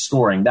increase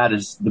scoring. That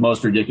is the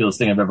most ridiculous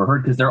thing I've ever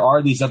heard, because there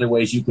are these other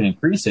ways you can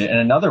increase it. And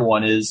another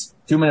one is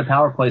 2-minute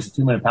power play is a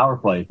 2-minute power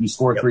play. If you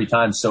score 3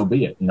 times, so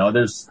be it.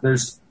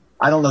 There's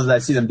I don't know that I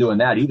see them doing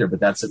that either, but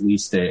that's at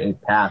least a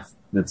path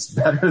that's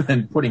better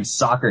than putting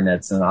soccer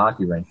nets in a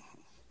hockey rink.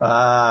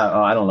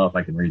 I don't know if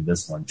I can read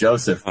this one.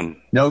 Joseph,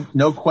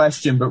 no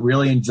question, but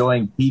really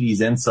enjoying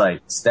Petey's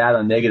insight. Stat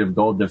on negative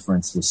goal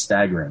difference was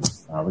staggering.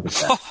 Look at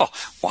that. Oh,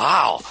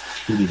 wow.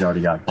 Petey's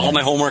already got all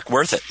my homework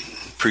worth it.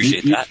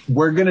 Appreciate that.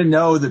 We're going to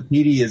know that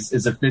Petey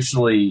is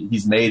officially,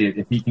 he's made it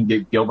if he can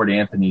get Gilbert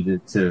Anthony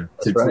to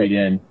tweet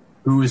in.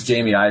 Who is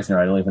Jamie Eisner?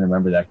 I don't even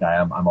remember that guy.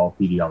 I'm all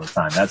Petey all the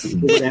time. That's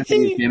what Gilbert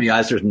Anthony is Jamie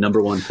Eisner's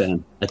 #1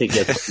 fan. I think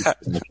that's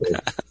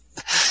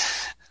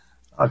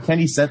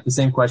Kenny sent the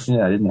same question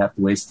in. I didn't have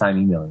to waste time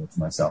emailing it to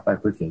myself. I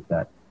appreciate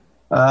that.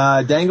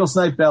 Dangle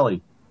Snipe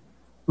Belly.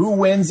 Who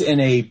wins in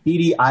a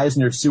Petey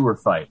Eisner sewer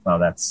fight? Well,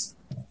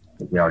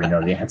 we already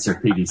know the answer.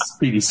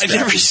 Petey's I've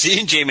never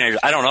seen Jamie Eisner.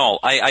 I don't know.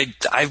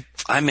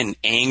 I'm an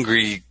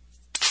angry,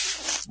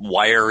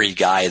 wiry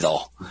guy,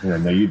 though. Yeah,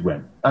 no, you'd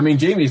win. I mean,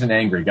 Jamie's an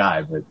angry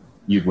guy, but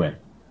you'd win.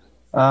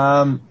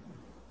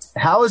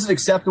 How is it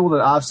acceptable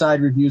that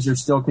offside reviews are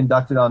still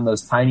conducted on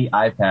those tiny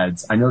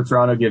iPads? I know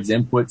Toronto gives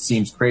input,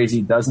 seems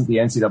crazy. Doesn't the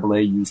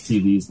NCAA use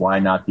TVs? Why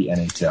not the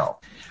NHL?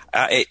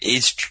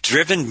 It's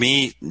driven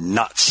me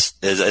nuts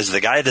as the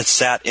guy that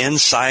sat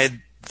inside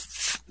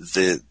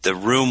the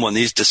room when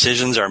these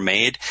decisions are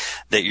made,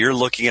 that you're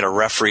looking at a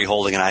referee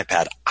holding an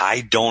iPad. I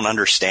don't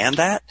understand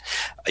that.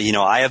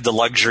 I have the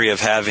luxury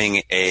of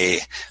having a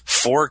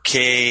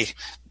 4K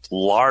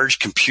large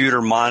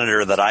computer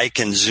monitor that I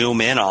can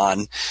zoom in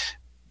on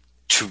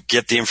to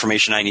get the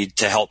information I need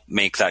to help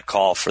make that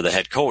call for the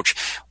head coach.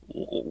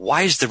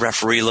 Why is the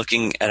referee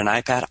looking at an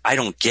iPad? I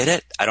don't get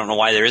it. I don't know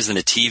why there isn't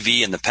a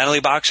TV in the penalty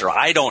box, or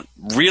I don't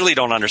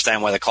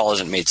understand why the call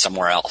isn't made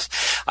somewhere else.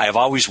 I have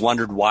always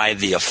wondered why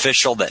the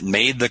official that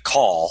made the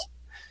call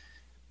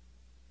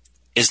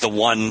is the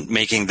one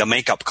making the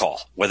makeup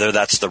call, whether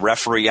that's the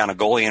referee on a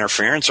goalie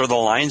interference or the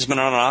linesman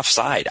on an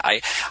offside.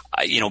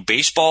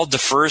 Baseball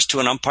defers to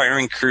an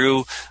umpiring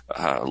crew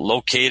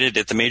located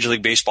at the Major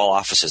League Baseball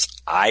offices.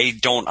 I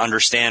don't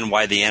understand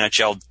why the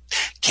NHL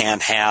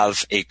can't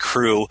have a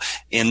crew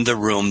in the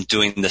room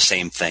doing the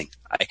same thing.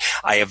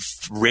 I have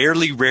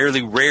rarely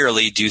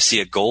do you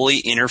see a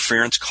goalie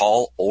interference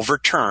call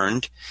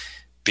overturned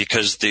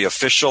because the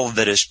official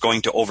that is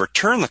going to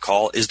overturn the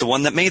call is the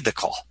one that made the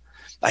call.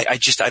 I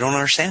don't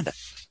understand it.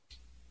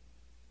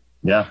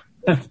 Yeah.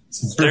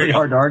 It's very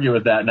hard to argue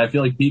with that. And I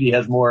feel like Petey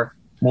has more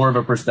of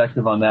a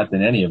perspective on that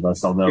than any of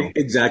us, although.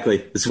 Exactly.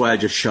 That's why I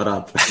just shut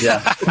up.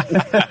 Yeah.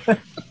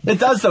 It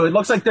does, though. It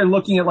looks like they're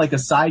looking at like a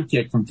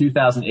sidekick from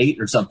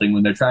 2008 or something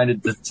when they're trying to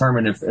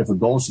determine if a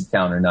goal should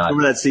count or not.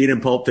 Remember that scene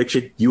in Pulp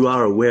Fiction? You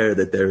are aware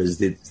that there is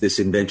this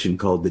invention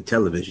called the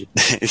television.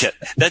 Yeah,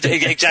 that's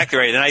exactly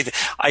right. And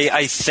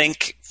I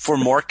think for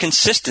more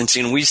consistency,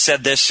 and we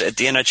said this at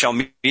the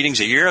NHL meetings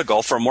a year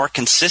ago, for more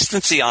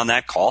consistency on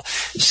that call,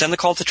 send the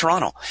call to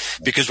Toronto.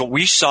 Because what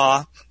we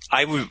saw,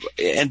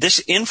 and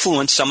this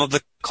influenced some of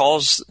the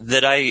calls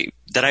that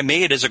I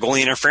made as a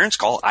goalie interference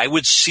call. I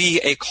would see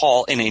a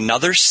call in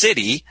another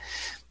city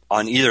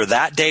on either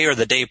that day or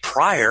the day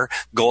prior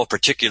go a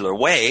particular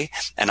way,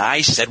 and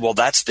I said, well,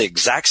 that's the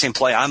exact same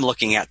play I'm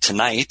looking at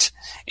tonight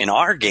in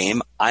our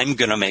game. I'm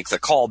going to make the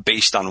call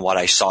based on what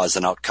I saw as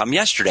an outcome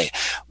yesterday.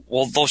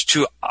 Well, those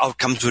two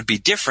outcomes would be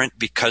different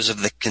because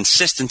of the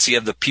consistency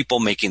of the people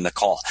making the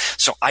call.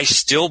 So I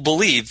still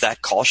believe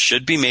that call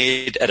should be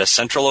made at a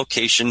central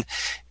location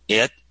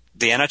at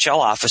the NHL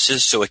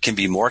offices so it can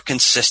be more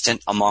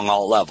consistent among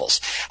all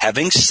levels.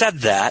 Having said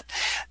that,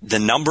 the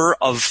number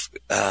of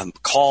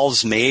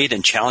calls made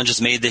and challenges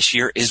made this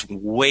year is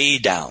way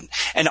down.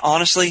 And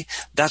honestly,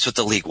 that's what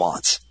the league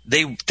wants.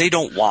 They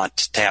don't want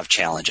to have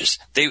challenges.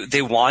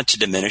 They want to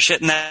diminish it.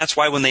 And that's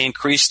why when they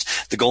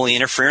increased the goalie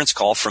interference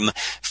call from a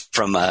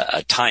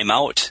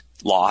timeout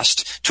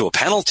lost to a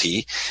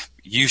penalty,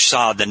 you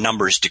saw the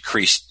numbers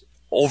decrease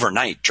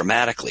overnight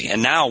dramatically.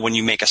 And now when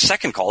you make a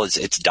second call,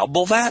 it's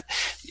double that.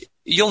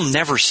 You'll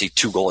never see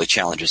two goalie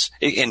challenges.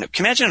 And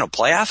can you imagine in a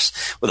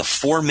playoffs with a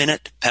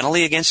 4-minute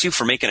penalty against you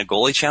for making a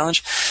goalie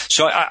challenge?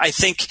 So I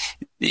think,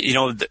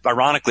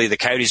 ironically, the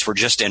Coyotes were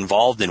just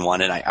involved in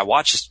one. And I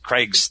watched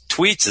Craig's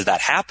tweets as that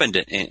happened.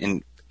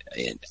 And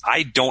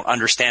I don't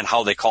understand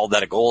how they called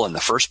that a goal in the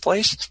first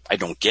place. I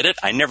don't get it.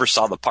 I never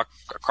saw the puck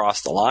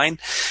across the line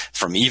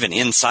from even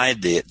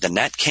inside the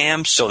net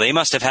cam. So they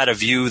must have had a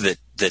view that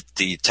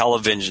the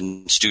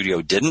television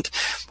studio didn't.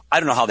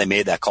 I don't know how they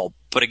made that call.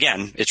 But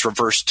again, it's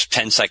reversed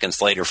 10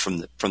 seconds later from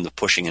the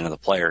pushing into the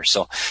player.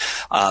 So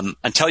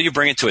until you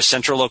bring it to a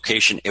central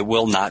location, it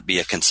will not be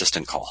a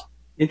consistent call.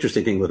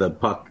 Interesting thing with a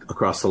puck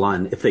across the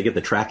line, if they get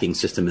the tracking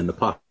system in the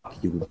puck,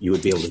 you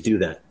would be able to do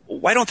that.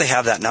 Why don't they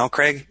have that now,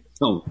 Craig?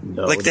 Oh,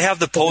 no. Like they have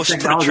the post,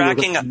 put a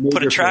tracking on the post,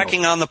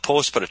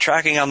 put a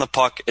tracking on the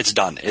puck. It's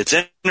done. It's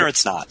in or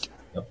it's not.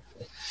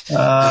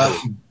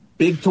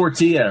 Big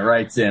Tortilla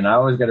writes in. I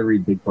always got to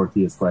read Big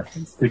Tortilla's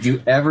questions. Could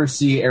you ever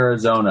see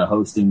Arizona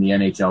hosting the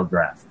NHL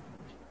draft?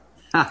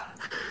 I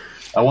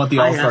want the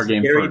All-Star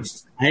game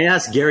first. I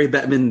asked Gary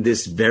Bettman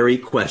this very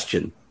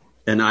question,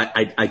 and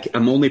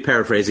I'm only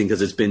paraphrasing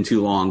because it's been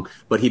too long,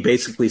 but he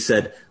basically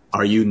said,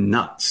 "Are you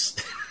nuts?"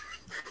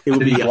 It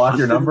would be block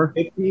your number?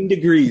 15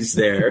 degrees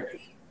there.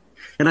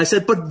 And I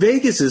said, but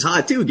Vegas is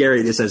hot too, Gary.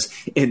 And he says,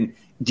 and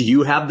do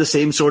you have the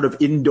same sort of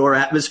indoor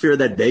atmosphere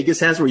that Vegas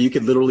has where you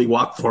can literally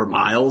walk for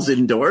miles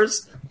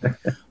indoors?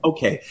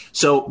 Okay.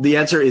 So the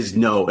answer is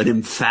no, an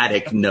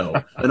emphatic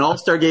no. An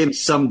all-star game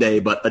someday,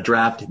 but a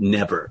draft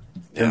never.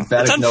 Yeah.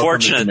 It's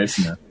unfortunate.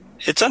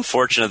 It's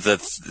unfortunate that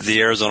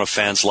the Arizona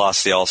fans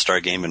lost the all-star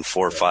game in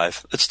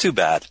 4-5. It's too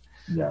bad.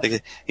 Yeah.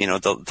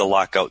 The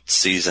lockout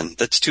season.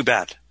 That's too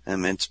bad. I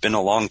mean, it's been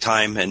a long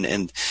time,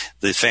 and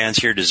the fans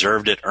here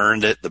deserved it,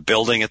 earned it. The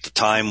building at the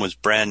time was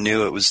brand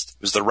new. It was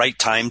the right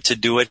time to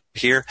do it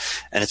here,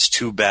 and it's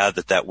too bad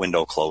that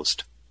window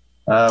closed.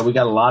 We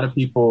got a lot of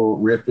people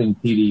ripping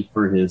Petey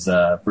for his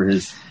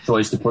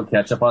choice to put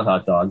ketchup on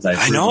hot dogs.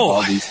 I know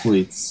all these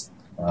tweets.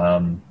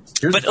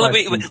 But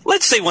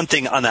let's say one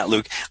thing on that,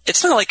 Luke.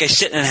 It's not like I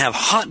sit and have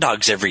hot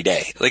dogs every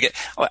day. Like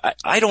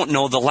I don't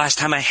know the last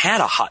time I had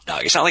a hot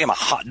dog. It's not like I'm a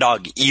hot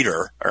dog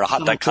eater or a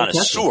hot dog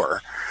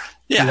connoisseur.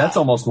 Yeah, see, that's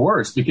almost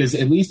worse because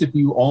at least if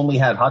you only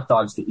had hot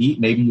dogs to eat,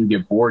 maybe you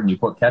get bored and you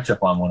put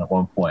ketchup on one at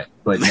one point.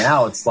 But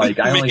now it's like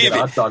I only get a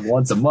hot dog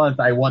once a month.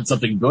 I want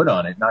something good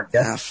on it, not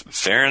ketchup.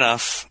 Fair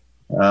enough.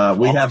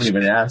 We haven't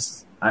even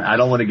asked. I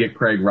don't want to get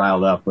Craig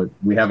riled up, but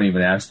we haven't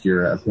even asked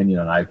your opinion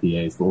on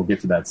IPAs. But we'll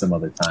get to that some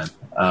other time.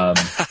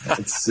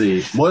 Let's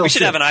see. We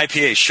should have an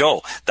IPA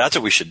show. That's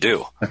what we should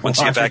do. Once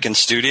you get back in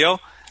studio,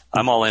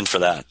 I'm all in for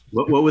that.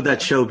 What would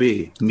that show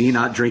be? Me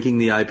not drinking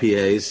the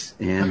IPAs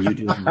and you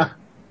doing that?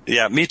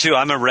 Yeah, me too.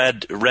 I'm a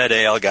red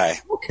ale guy.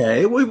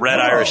 Okay. Red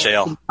Irish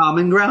ale. Some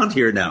common ground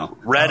here now.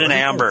 Red and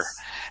amber.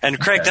 And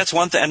Craig, that's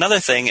one thing. Another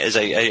thing is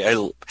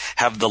I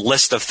have the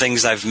list of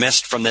things I've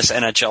missed from this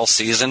NHL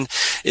season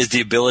is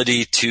the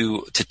ability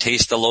to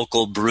taste the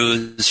local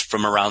brews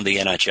from around the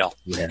NHL.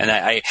 Yeah. And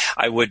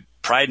I would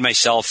pride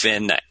myself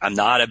in, I'm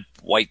not a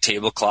white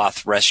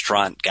tablecloth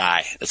restaurant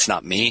guy. That's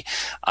not me.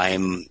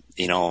 I'm,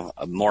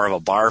 more of a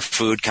bar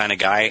food kind of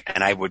guy.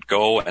 And I would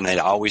go and I'd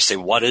always say,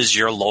 what is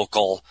your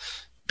local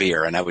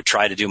beer? And I would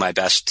try to do my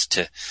best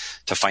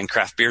to find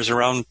craft beers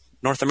around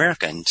North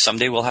America. And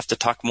someday we'll have to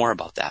talk more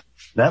about that.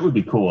 That would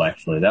be cool,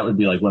 actually. That would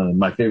be like one of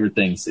my favorite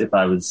things if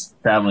I was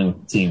traveling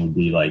with the team would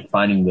be like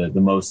finding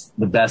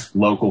the best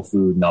local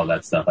food and all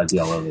that stuff. I'd be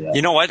all over that.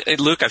 You know what,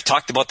 Luke, I've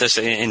talked about this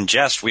in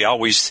jest.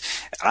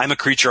 I'm a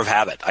creature of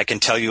habit. I can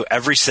tell you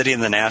every city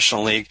in the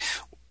National League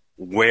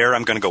where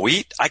I'm going to go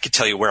eat. I can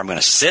tell you where I'm going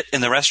to sit in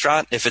the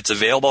restaurant if it's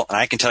available, and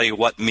I can tell you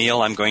what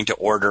meal I'm going to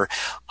order.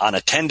 On a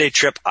 10-day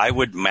trip, I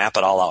would map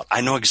it all out. I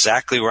know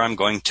exactly where I'm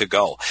going to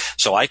go.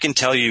 So I can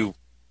tell you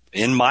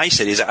in my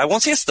cities, I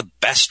won't say it's the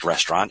best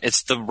restaurant.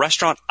 It's the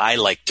restaurant I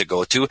like to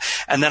go to.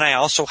 And then I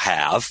also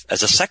have,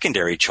 as a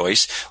secondary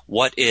choice,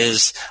 what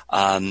is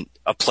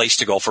a place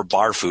to go for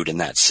bar food in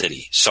that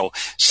city. So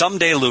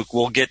someday, Luke,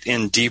 we'll get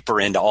in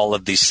deeper into all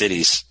of these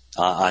cities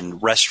on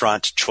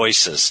restaurant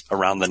choices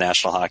around the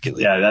National Hockey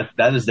League. Yeah,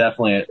 that is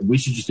definitely we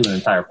should just do an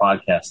entire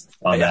podcast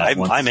on that.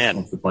 I'm in.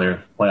 Once the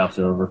playoffs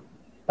are over.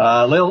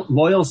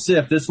 Loyal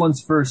Sif, this one's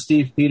for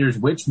Steve Peters.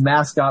 Which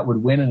mascot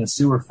would win in a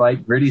sewer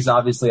fight? Gritty's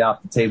obviously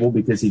off the table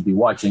because he'd be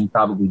watching,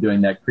 probably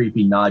doing that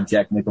creepy nod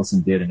Jack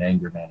Nicholson did in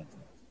Anger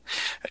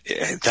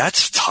Management.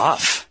 That's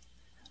tough.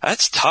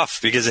 That's tough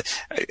because,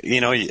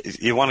 you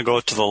want to go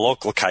to the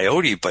local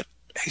Coyote, but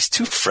he's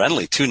too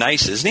friendly, too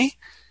nice, isn't he?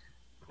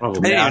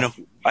 Probably.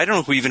 I don't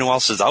know who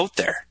else is out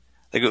there.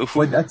 Like,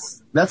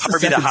 that's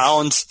Harvey the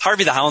Hound's.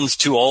 Harvey the Hound's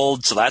too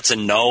old, so that's a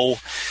no.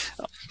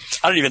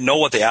 I don't even know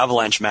what the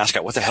Avalanche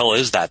mascot. What the hell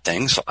is that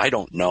thing? So I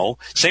don't know.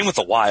 Same with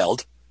the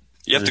Wild.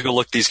 You have to go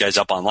look these guys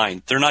up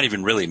online. They're not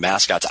even really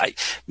mascots.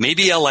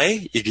 Maybe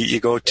L.A. You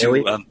go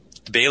to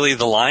Bailey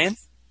the Lion.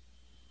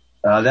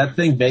 That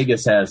thing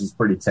Vegas has is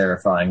pretty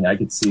terrifying. I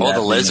could see that.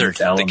 The lizard,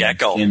 the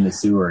gecko in the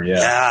sewer. Yeah.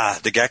 Yeah,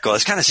 the gecko.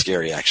 That's kind of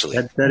scary, actually.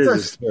 That is a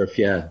surf.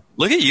 Yeah.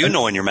 Look at you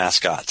knowing your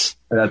mascots.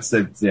 I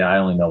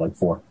only know like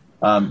 4.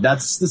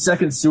 That's the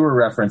second sewer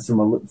reference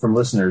from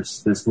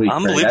listeners this week.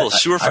 Unbelievable.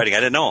 Sewer fighting. I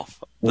didn't know.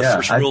 The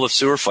first rule of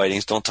sewer fighting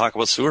is don't talk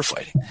about sewer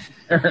fighting.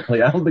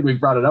 Apparently, I don't think we've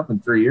brought it up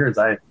in 3 years.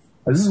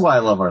 This is why I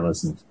love our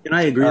listeners. Can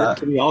I agree?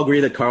 Can we all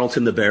agree that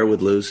Carlton the Bear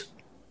would lose?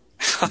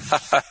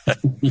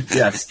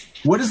 Yes.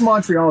 What is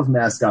Montreal's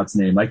mascot's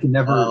name? I can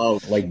never. Oh,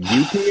 like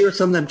Yuppie or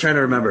something? I'm trying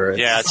to remember.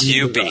 Yeah, it's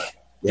Yuppie.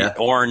 Yeah. The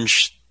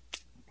orange.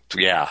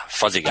 Yeah,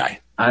 fuzzy guy.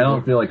 I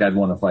don't feel like I'd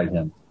want to fight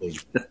him.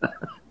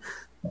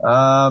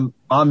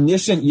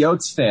 Omniscient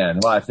Yotes fan.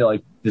 Well, I feel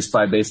like just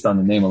based on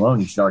the name alone,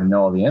 you should already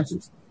know all the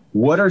answers.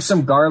 What are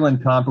some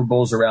Garland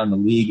comparables around the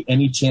league?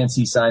 Any chance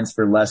he signs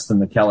for less than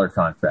the Keller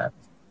contract?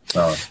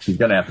 Well, he's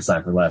going to have to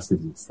sign for less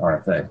because he's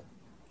RFA.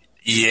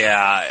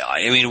 Yeah,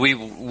 I mean,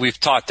 we've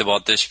talked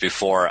about this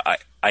before.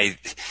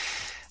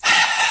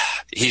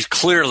 He's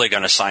clearly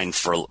going to sign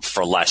for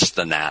less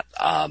than that.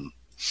 I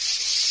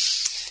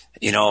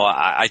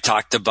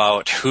talked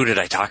about, who did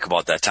I talk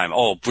about that time?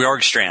 Oh,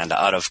 Bjorkstrand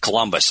out of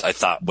Columbus, I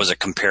thought was a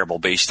comparable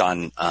based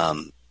on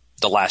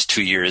the last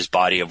 2 years'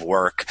 body of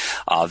work.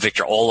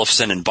 Victor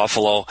Olofsson in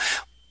Buffalo,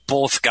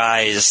 both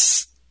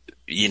guys,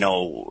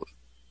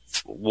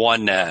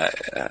 one,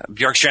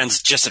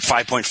 Bjorkstrand's just at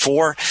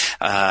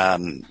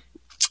 5.4.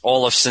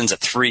 Olofsson's at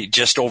 3,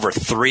 just over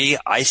 3.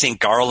 I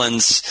think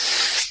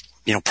Garland's,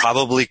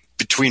 probably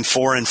between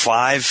 4 and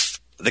 5.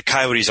 The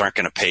Coyotes aren't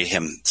going to pay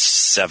him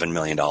 $7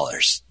 million.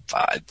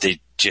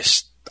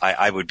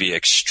 I would be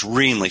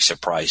extremely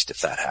surprised if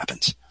that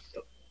happens.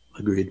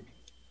 Agreed.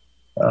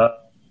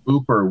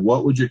 Hooper,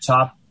 what would your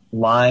top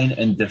line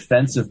and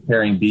defensive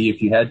pairing be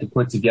if you had to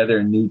put together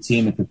a new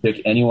team and could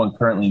pick anyone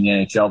currently in the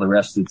NHL? The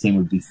rest of the team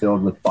would be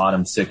filled with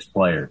bottom 6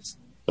 players.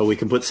 So we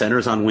can put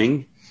centers on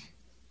wing?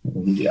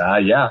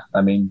 Yeah.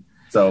 I mean,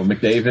 so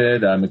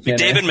McDavid,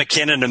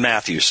 McKinnon, and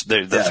Matthews.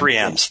 The 3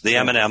 M's, the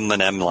M&M,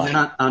 the M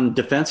line. On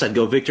defense, I'd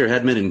go Victor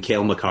Hedman and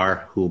Cale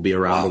Makar, who will be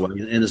around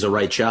and is a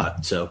right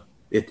shot. So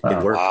it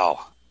works.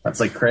 Wow. That's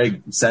like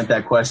Craig sent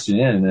that question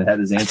in and it had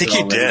his answer. I think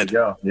he did. To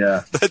go.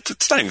 Yeah.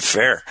 It's not even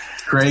fair.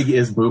 Craig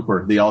is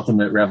Booper, the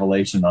ultimate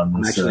revelation on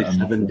this. Actually,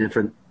 7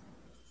 different.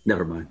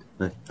 Never mind.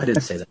 I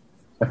didn't say that.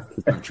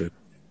 It's not true.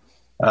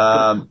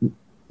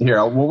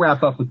 Here, we'll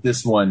wrap up with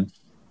this one.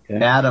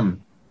 Okay.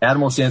 Adam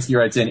Olshansky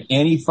writes in,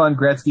 any fun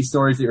Gretzky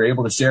stories that you're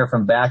able to share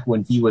from back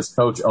when he was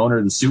coach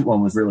owner? The suit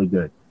one was really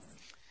good.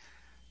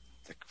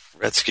 The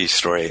Gretzky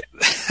story.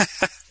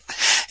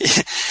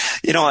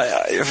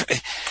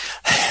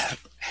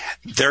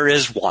 There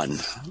is one,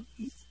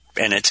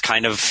 and it's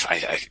kind of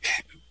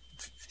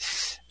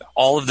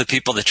all of the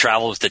people that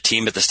traveled with the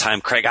team at this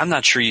time. Craig, I'm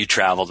not sure you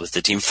traveled with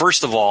the team.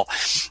 First of all,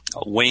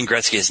 Wayne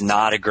Gretzky is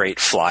not a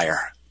great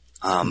flyer.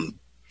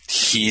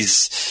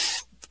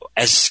 He's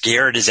as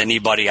scared as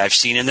anybody I've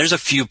seen. And there's a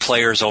few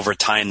players over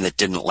time that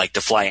didn't like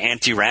to fly.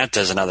 Antti Raanta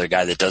is another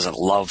guy that doesn't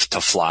love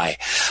to fly.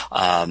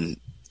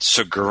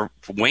 So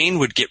Wayne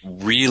would get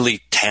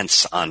really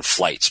tense on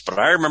flights. But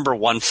I remember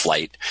one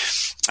flight,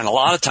 and a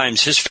lot of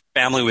times his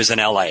family was in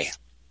LA.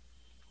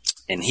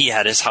 And he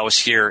had his house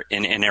here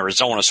in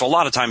Arizona. So a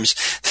lot of times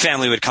the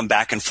family would come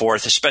back and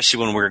forth, especially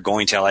when we were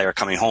going to LA or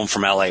coming home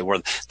from LA, where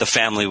the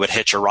family would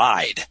hitch a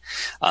ride.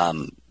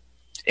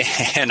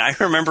 And I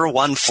remember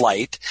one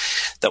flight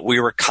that we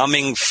were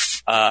coming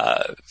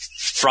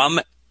from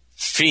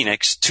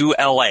Phoenix to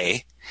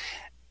LA,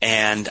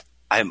 and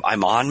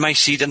I'm on my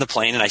seat in the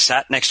plane, and I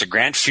sat next to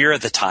Grant Fuhr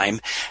at the time,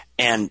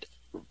 and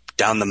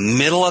down the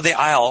middle of the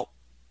aisle,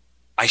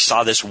 I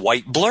saw this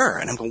white blur,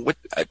 and I'm going, what?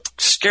 It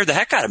scared the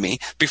heck out of me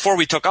before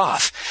we took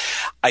off.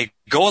 I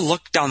go and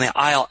look down the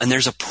aisle, and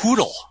there's a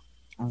poodle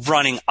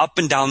running up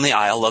and down the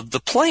aisle of the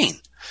plane.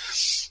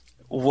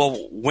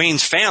 Well,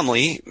 Wayne's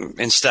family,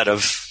 instead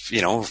of,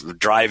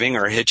 driving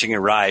or hitching a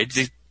ride,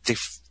 they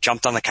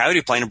jumped on the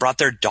Coyote plane and brought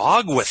their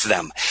dog with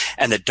them.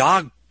 And the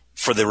dog,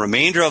 for the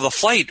remainder of the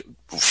flight,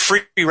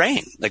 free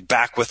rein, like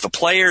back with the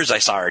players. I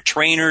saw our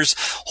trainers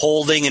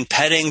holding and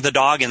petting the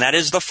dog. And that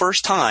is the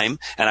first time,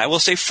 and I will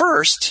say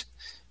first,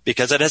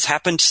 because it has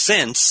happened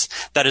since,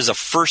 that is the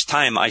first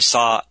time I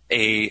saw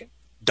a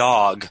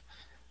dog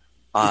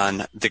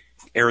on the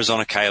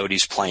Arizona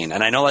Coyotes plane.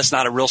 And I know that's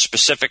not a real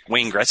specific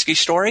Wayne Gretzky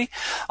story.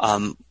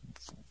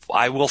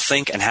 I will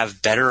think and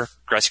have better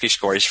Gretzky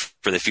stories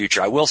for the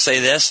future. I will say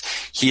this.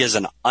 He is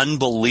an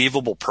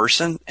unbelievable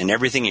person, and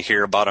everything you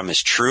hear about him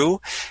is true.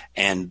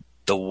 And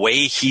the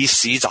way he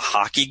sees a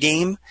hockey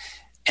game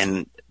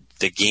and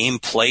the game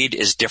played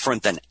is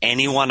different than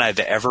anyone I've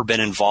ever been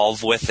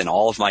involved with in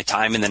all of my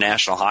time in the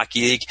National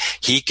Hockey League.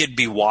 He could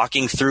be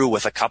walking through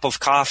with a cup of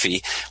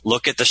coffee,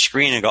 look at the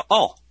screen and go,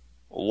 oh,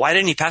 why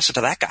didn't he pass it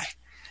to that guy?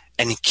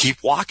 And keep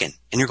walking.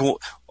 And you're going,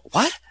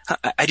 what?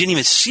 I didn't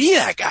even see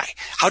that guy.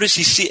 How does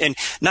he see? And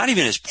not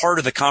even as part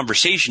of the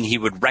conversation, he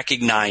would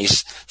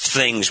recognize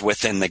things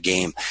within the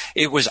game.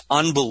 It was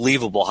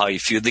unbelievable how he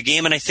viewed the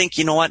game. And I think,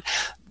 you know what?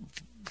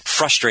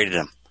 Frustrated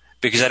him,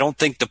 because I don't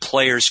think the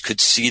players could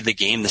see the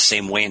game the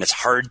same way. And it's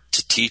hard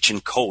to teach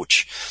and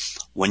coach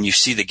when you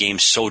see the game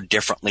so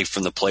differently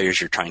from the players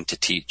you're trying to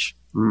teach.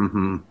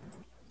 Mm-hmm.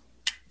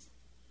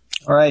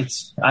 All right.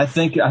 I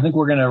think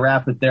we're going to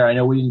wrap it there. I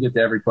know we didn't get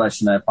to every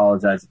question. I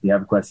apologize. If you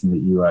have a question that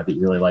you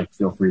really like,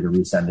 feel free to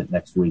resend it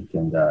next week.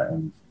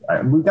 And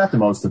we got to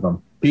most of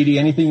them. PD,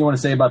 anything you want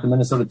to say about the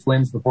Minnesota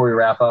Twins before we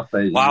wrap up?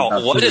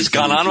 Wow. What has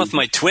gone on with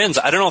my Twins?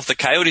 I don't know if the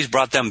Coyotes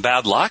brought them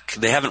bad luck.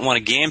 They haven't won a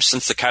game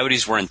since the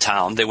Coyotes were in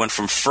town. They went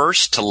from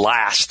first to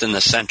last in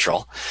the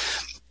Central.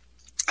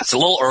 It's a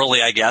little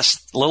early, I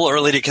guess. A little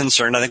early to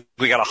concern. I think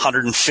we got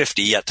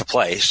 150 yet to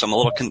play. So I'm a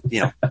little,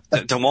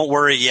 don't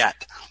worry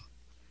yet.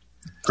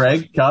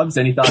 Craig, Cubs,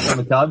 any thoughts on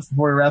the Cubs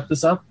before we wrap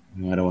this up?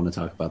 I don't want to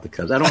talk about the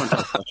Cubs. I don't want to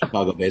talk about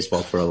Chicago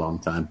baseball for a long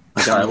time.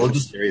 I got we'll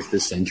just serious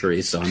this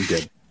century, so I'm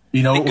good.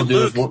 You know what we'll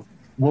do is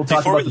we'll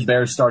talk about the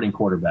Bears starting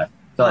quarterback.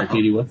 Sorry,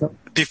 Petey, what's up?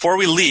 Before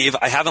we leave,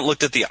 I haven't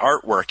looked at the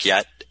artwork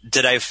yet.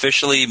 Did I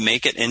officially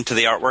make it into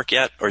the artwork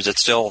yet, or is it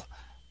still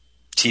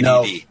TBD?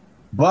 No,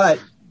 but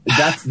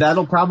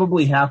that'll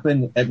probably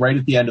happen right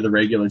at the end of the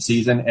regular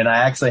season, and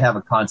I actually have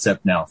a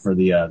concept now for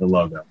the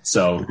logo.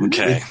 So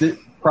okay.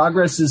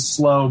 Progress is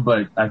slow,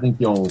 but I think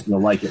you'll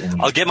like it.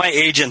 I'll get my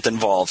agent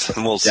involved,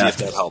 and we'll see if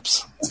that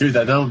helps. Dude,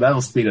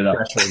 that'll speed it up.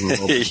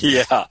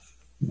 Yeah.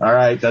 All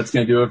right, that's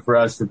going to do it for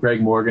us. For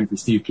Craig Morgan, for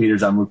Steve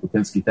Peters, I'm Luke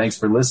Lipinski. Thanks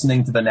for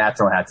listening to the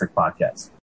Natural Hat Trick Podcast.